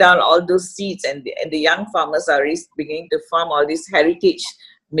bringing down all those seeds, and the young farmers are beginning to farm all these heritage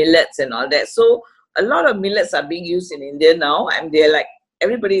millets and all that. So a lot of millets are being used in India now, and they're like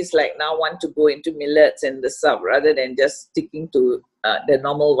everybody is like now want to go into millets and the sub rather than just sticking to the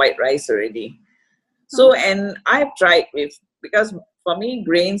normal white rice already. So, and I've tried because for me,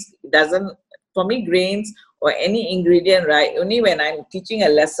 grains or any ingredient, right? Only when I'm teaching a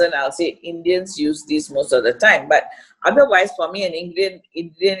lesson, I'll say Indians use this most of the time. But otherwise, for me, an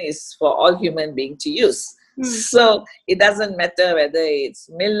ingredient is for all human beings to use. So it doesn't matter whether it's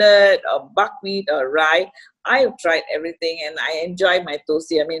millet or buckwheat or rye. I've tried everything and I enjoy my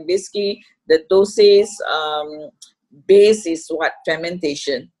thosai. I mean, basically, the thosai's base is what?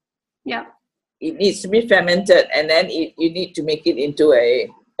 Fermentation. Yeah. It needs to be fermented, and then you need to make it into a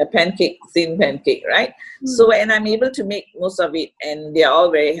pancake, thin pancake, right? So, and I'm able to make most of it, and they're all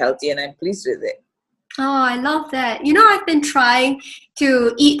very healthy, and I'm pleased with it. Oh, I love that. I've been trying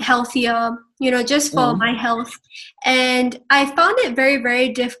to eat healthier, just for my health. And I found it very, very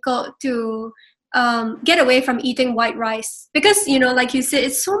difficult to get away from eating white rice because, like you said,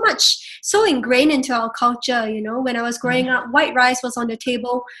 it's so ingrained into our culture. When I was growing up, white rice was on the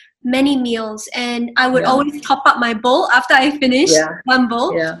table many meals, and I would always top up my bowl after I finished one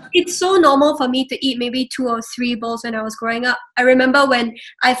bowl. It's so normal for me to eat maybe 2 or 3 bowls when I was growing up. I remember when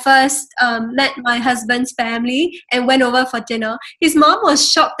I first met my husband's family and went over for dinner, his mom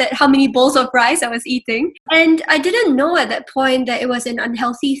was shocked at how many bowls of rice I was eating, and I didn't know at that point that it was an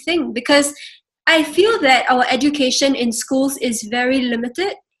unhealthy thing because I feel that our education in schools is very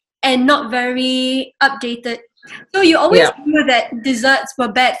limited and not very updated. So you always knew that desserts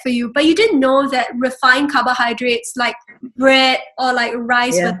were bad for you, but you didn't know that refined carbohydrates like bread or like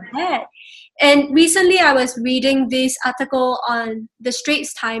rice were bad. And recently I was reading this article on the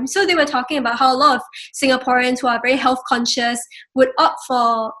Straits Times. So they were talking about how a lot of Singaporeans who are very health conscious would opt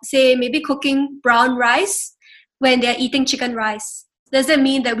for, say, maybe cooking brown rice when they're eating chicken rice. Does that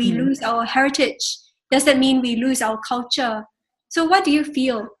mean that we lose our heritage? Does that mean we lose our culture? So what do you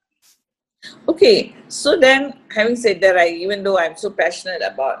feel? Okay, so then having said that, even though I'm so passionate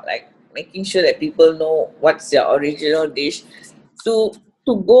about like making sure that people know what's their original dish, to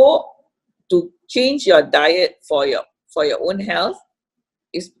change your diet for your own health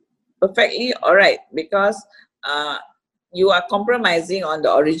is perfectly all right because you are compromising on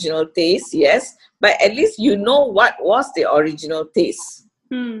the original taste, yes, but at least you know what was the original taste.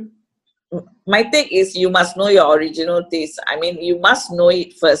 My take is you must know your original taste. I mean, you must know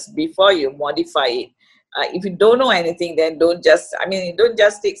it first before you modify it. If you don't know anything, then don't just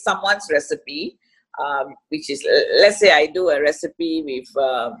take someone's recipe, which is, let's say I do a recipe with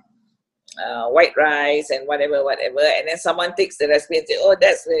white rice and whatever, and then someone takes the recipe and say, oh,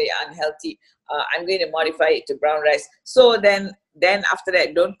 that's very unhealthy. I'm going to modify it to brown rice. So then after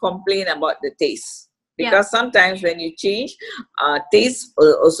that, don't complain about the taste. Because sometimes when you change, taste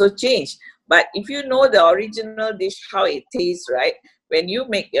will also change. But if you know the original dish, how it tastes, right? When you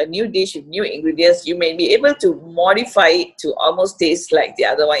make a new dish with new ingredients, you may be able to modify it to almost taste like the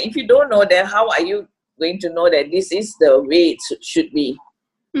other one. If you don't know, then how are you going to know that this is the way it should be?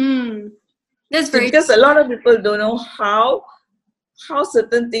 That's very because a lot of people don't know how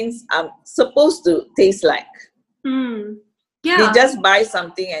certain things are supposed to taste like. They just buy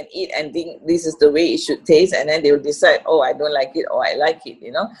something and eat and think this is the way it should taste, and then they will decide, oh, I don't like it or I like it,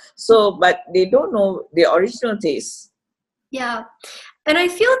 So, but they don't know the original taste. Yeah. And I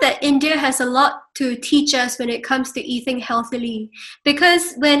feel that India has a lot to teach us when it comes to eating healthily.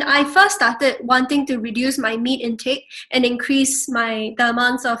 Because when I first started wanting to reduce my meat intake and increase the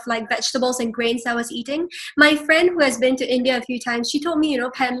amounts of like vegetables and grains I was eating, my friend who has been to India a few times, she told me,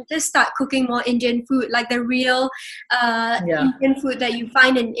 Pam, just start cooking more Indian food, like the real Indian food that you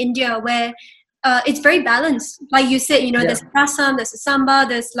find in India where it's very balanced. Like you said, there's rasam, there's a sambar,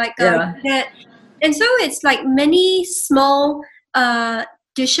 there's like that. And so it's like many small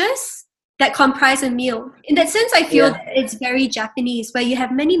dishes that comprise a meal. In that sense, I feel that it's very Japanese, where you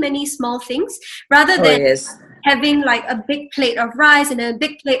have many, many small things rather than having like a big plate of rice and a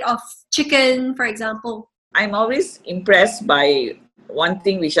big plate of chicken, for example. I'm always impressed by one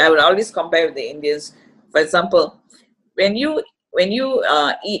thing which I would always compare with the Indians. For example, when you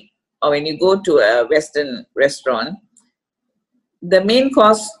eat or when you go to a Western restaurant, the main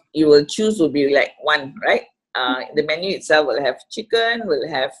course you will choose will be like one, right? The menu itself will have chicken, will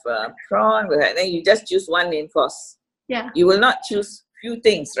have prawn, then you just choose one main course. You will not choose few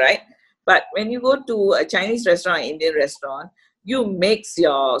things, right? But when you go to a Chinese restaurant, Indian restaurant, you mix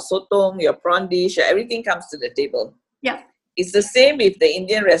your sotong, your prawn dish, everything comes to the table. It's the same with the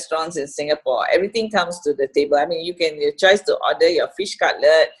Indian restaurants in Singapore. Everything comes to the table. I mean, your choice to order your fish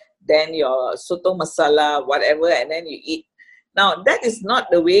cutlet, then your sotong masala, whatever, and then you eat. Now, that is not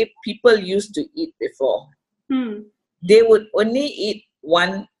the way people used to eat before. They would only eat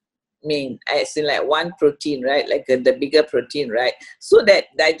one main, as in like one protein, right? Like the bigger protein, right? So that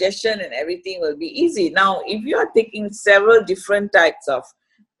digestion and everything will be easy. Now, if you are taking several different types of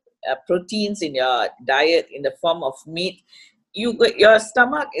proteins in your diet in the form of meat, your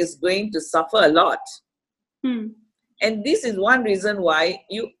stomach is going to suffer a lot. And this is one reason why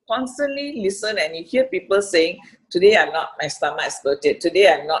you constantly listen and you hear people saying, today my stomach is bloated,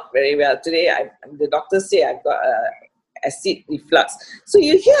 today I'm not very well, today the doctors say I've got acid reflux. So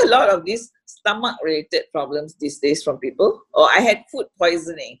you hear a lot of these stomach related problems these days from people, or I had food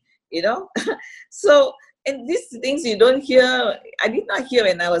poisoning, So, and these things you don't hear, I did not hear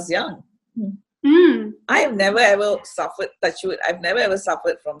when I was young. I have never ever suffered, touch wood, I've never ever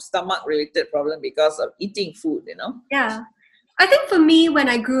suffered from stomach related problem because of eating food, Yeah. I think for me, when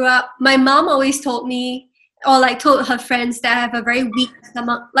I grew up, my mom always told me, or like told her friends, that I have a very weak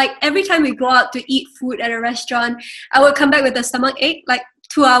stomach. Like every time we go out to eat food at a restaurant, I would come back with a stomach ache like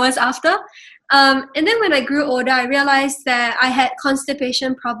 2 hours after. And then when I grew older, I realized that I had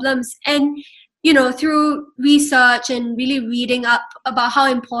constipation problems. And through research and really reading up about how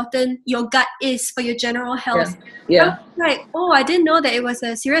important your gut is for your general health, I was like, oh, I didn't know that it was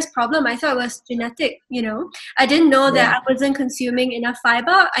a serious problem. I thought it was genetic, I didn't know that I wasn't consuming enough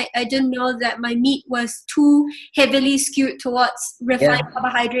fiber. I didn't know that my meat was too heavily skewed towards refined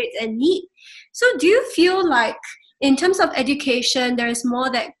carbohydrates and meat. So do you feel like in terms of education, there is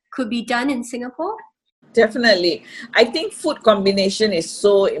more that could be done in Singapore? Definitely. I think food combination is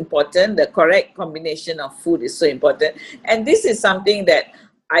so important. The correct combination of food is so important. And this is something that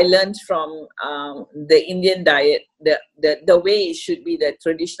I learned from the Indian diet, the way it should be, the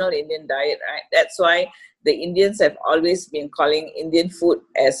traditional Indian diet, right? That's why the Indians have always been calling Indian food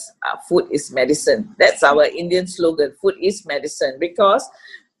as food is medicine. That's our Indian slogan, food is medicine. Because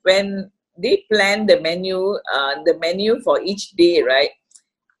when they plan the menu for each day, right?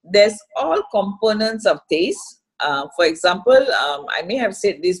 There's all components of taste. For example, I may have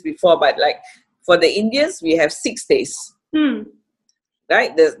said this before, but like for the Indians, we have 6 tastes,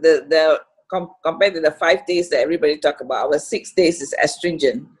 right? Compared to the 5 tastes that everybody talk about, our 6 tastes is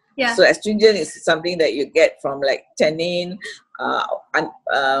astringent. Yeah. So astringent is something that you get from like tannin,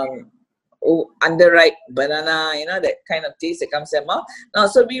 underripe banana, that kind of taste that comes out. Now,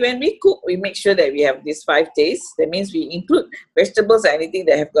 so when we cook, we make sure that we have these 5 tastes. That means we include vegetables or anything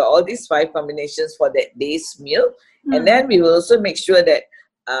that have got all these 5 combinations for that day's meal. And then we will also make sure that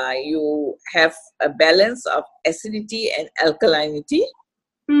you have a balance of acidity and alkalinity.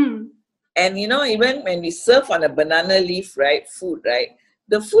 And even when we serve on a banana leaf, right, food, right,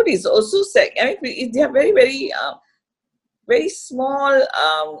 the food is also set. I mean, they are very, very very small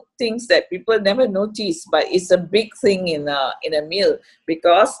things that people never notice, but it's a big thing in a meal,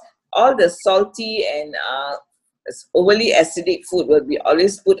 because all the salty and overly acidic food will be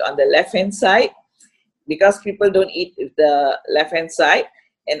always put on the left hand side, because people don't eat with the left hand side,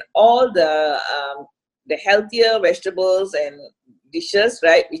 and all the healthier vegetables and dishes,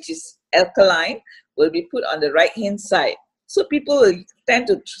 right, which is alkaline, will be put on the right hand side. So people will tend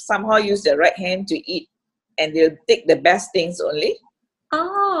to somehow use their right hand to eat, and they'll take the best things only.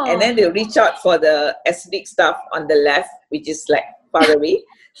 And then they'll reach out for the acidic stuff on the left, which is like far away.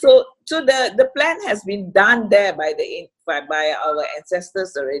 So the plan has been done there by our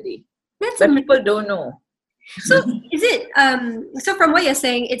ancestors already. But people don't know. So is it so from what you're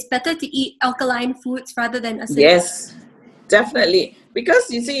saying, it's better to eat alkaline foods rather than acidic? Yes, definitely. Because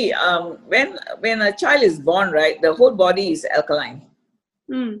you see, when a child is born, right, the whole body is alkaline.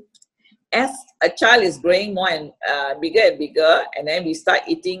 As a child is growing more and bigger and bigger, and then we start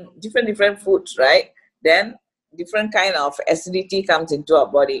eating different foods, right? Then different kind of acidity comes into our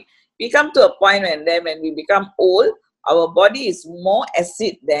body. We come to a point when we become old, our body is more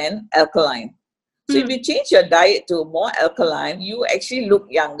acid than alkaline. So if you change your diet to more alkaline, you actually look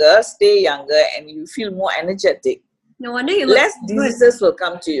younger, stay younger, and you feel more energetic. No wonder you look less diseases will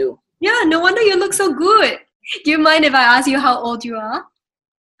come to you. Yeah, no wonder you look so good. Do you mind if I ask you how old you are?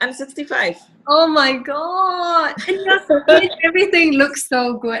 I'm 65. Oh my god. And your skin, everything looks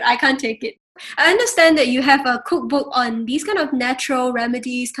so good. I can't take it. I understand that you have a cookbook on these kind of natural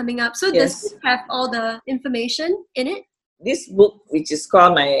remedies coming up. So does it have all the information in it? This book, which is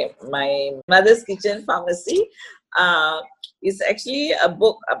called my Mother's Kitchen Pharmacy, is actually a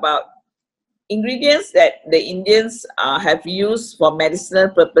book about ingredients that the Indians have used for medicinal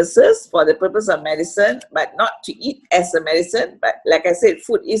purposes, for the purpose of medicine, but not to eat as a medicine. But like I said,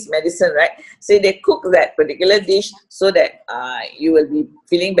 food is medicine, right? So they cook that particular dish so that you will be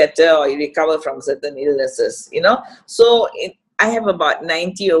feeling better or you recover from certain illnesses, So I have about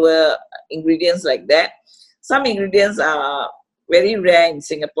 90 over ingredients like that. Some ingredients are very rare in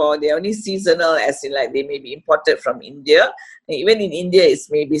Singapore. They're only seasonal, as in like they may be imported from India. And even in India, it's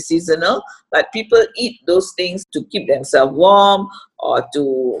maybe seasonal, but people eat those things to keep themselves warm or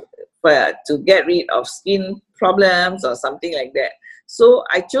to get rid of skin problems or something like that. So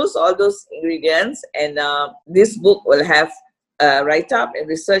I chose all those ingredients, and this book will have write up and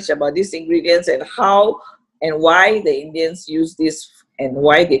research about these ingredients and how and why the Indians use this and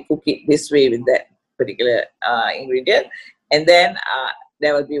why they cook it this way with that particular ingredient. And then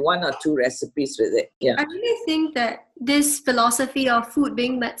there will be 1 or 2 recipes with it. Yeah. I really think that this philosophy of food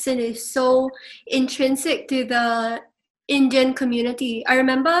being medicine is so intrinsic to the Indian community. I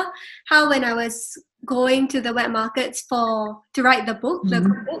remember how when I was going to the wet markets to write the book, the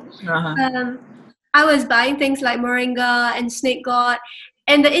cookbook, I was buying things like moringa and snake gourd,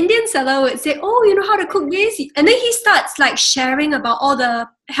 and the Indian seller would say, "Oh, you know how to cook this?" And then he starts like sharing about all the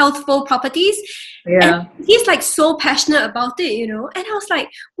healthful properties. Yeah. And he's like so passionate about it, you know. And I was like,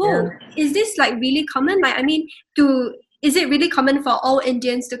 "Whoa, is this like really common? Like, I mean, is it really common for all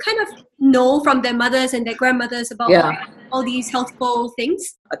Indians to kind of know from their mothers and their grandmothers about all these healthful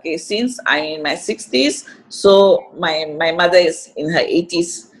things?" Okay, since I'm in my 60s, so my mother is in her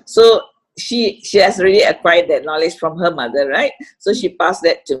 80s. So she has already acquired that knowledge from her mother, right? So she passed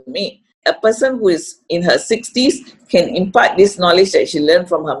that to me. A person who is in her 60s can impart this knowledge that she learned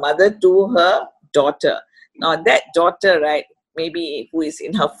from her mother to her daughter. Now that daughter, right, maybe who is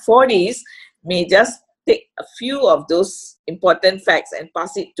in her 40s, may just take a few of those important facts and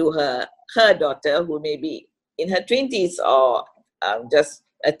pass it to her daughter, who may be in her 20s or just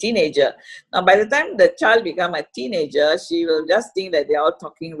a teenager. Now, by the time the child becomes a teenager, she will just think that they're all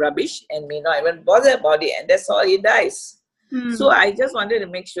talking rubbish and may not even bother about it, and that's how it dies. So I just wanted to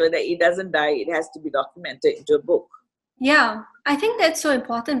make sure that it doesn't die. It has to be documented into a book. Yeah, I think that's so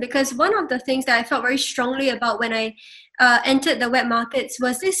important, because one of the things that I felt very strongly about when I entered the wet markets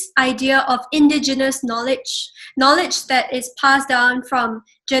was this idea of indigenous knowledge that is passed down from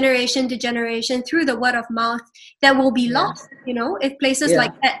generation to generation through the word of mouth that will be lost, you know, if places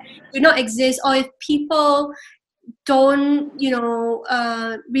like that do not exist, or if people don't, you know,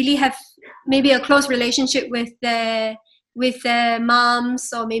 really have maybe a close relationship with their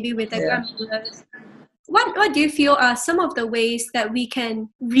moms or maybe with their grandmothers. What do you feel are some of the ways that we can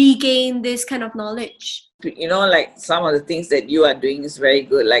regain this kind of knowledge? You know, like some of the things that you are doing is very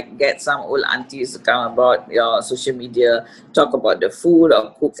good. Like get some old aunties to come about your social media, talk about the food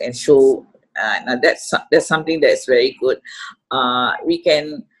or cook and show. Now that's something that's very good. We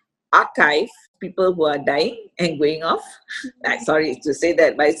can archive people who are dying and going off. Sorry to say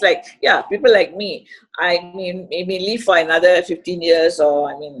that, but it's like, people like me. I mean, maybe live for another 15 years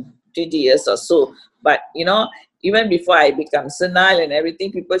or 20 years or so. But, you know, even before I become senile and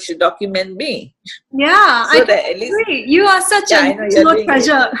everything, people should document me. Yeah, so that at least agree. You are such a national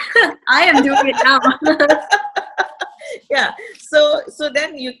treasure. I am doing it now. So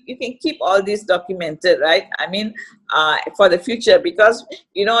then you can keep all this documented, right? I mean, for the future, because,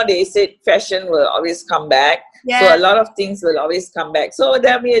 you know, they said fashion will always come back. So a lot of things will always come back. So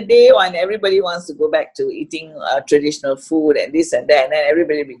there'll be a day when everybody wants to go back to eating traditional food and this and that, and then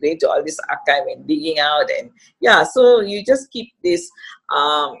everybody will be going to all this archive and digging out. And so you just keep this,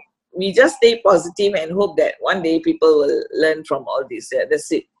 we just stay positive and hope that one day people will learn from all this.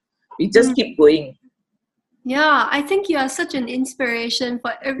 That's it. We just keep going. Yeah, I think you are such an inspiration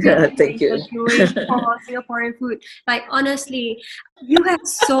for everything Thank you. you're doing for Singaporean food. Like, honestly, you have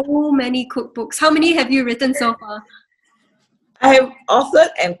so many cookbooks. How many have you written so far? I have authored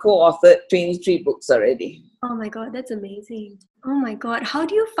and co-authored 23 books already. Oh my God, that's amazing. Oh my God, how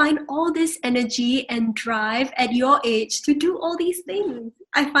do you find all this energy and drive at your age to do all these things?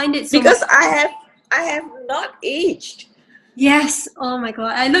 I find it so because I have not aged. Yes. Oh my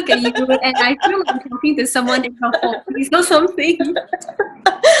God. I look at you and I feel like I'm talking to someone in her 40s or something.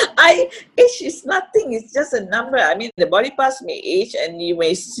 Age is nothing. It's just a number. I mean, the body parts may age and you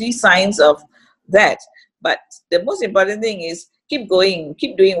may see signs of that. But the most important thing is keep going,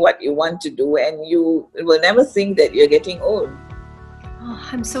 keep doing what you want to do, and you will never think that you're getting old. Oh,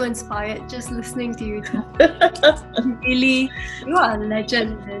 I'm so inspired just listening to you talk. Really, you are a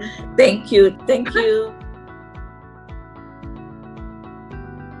legend, man. Thank you.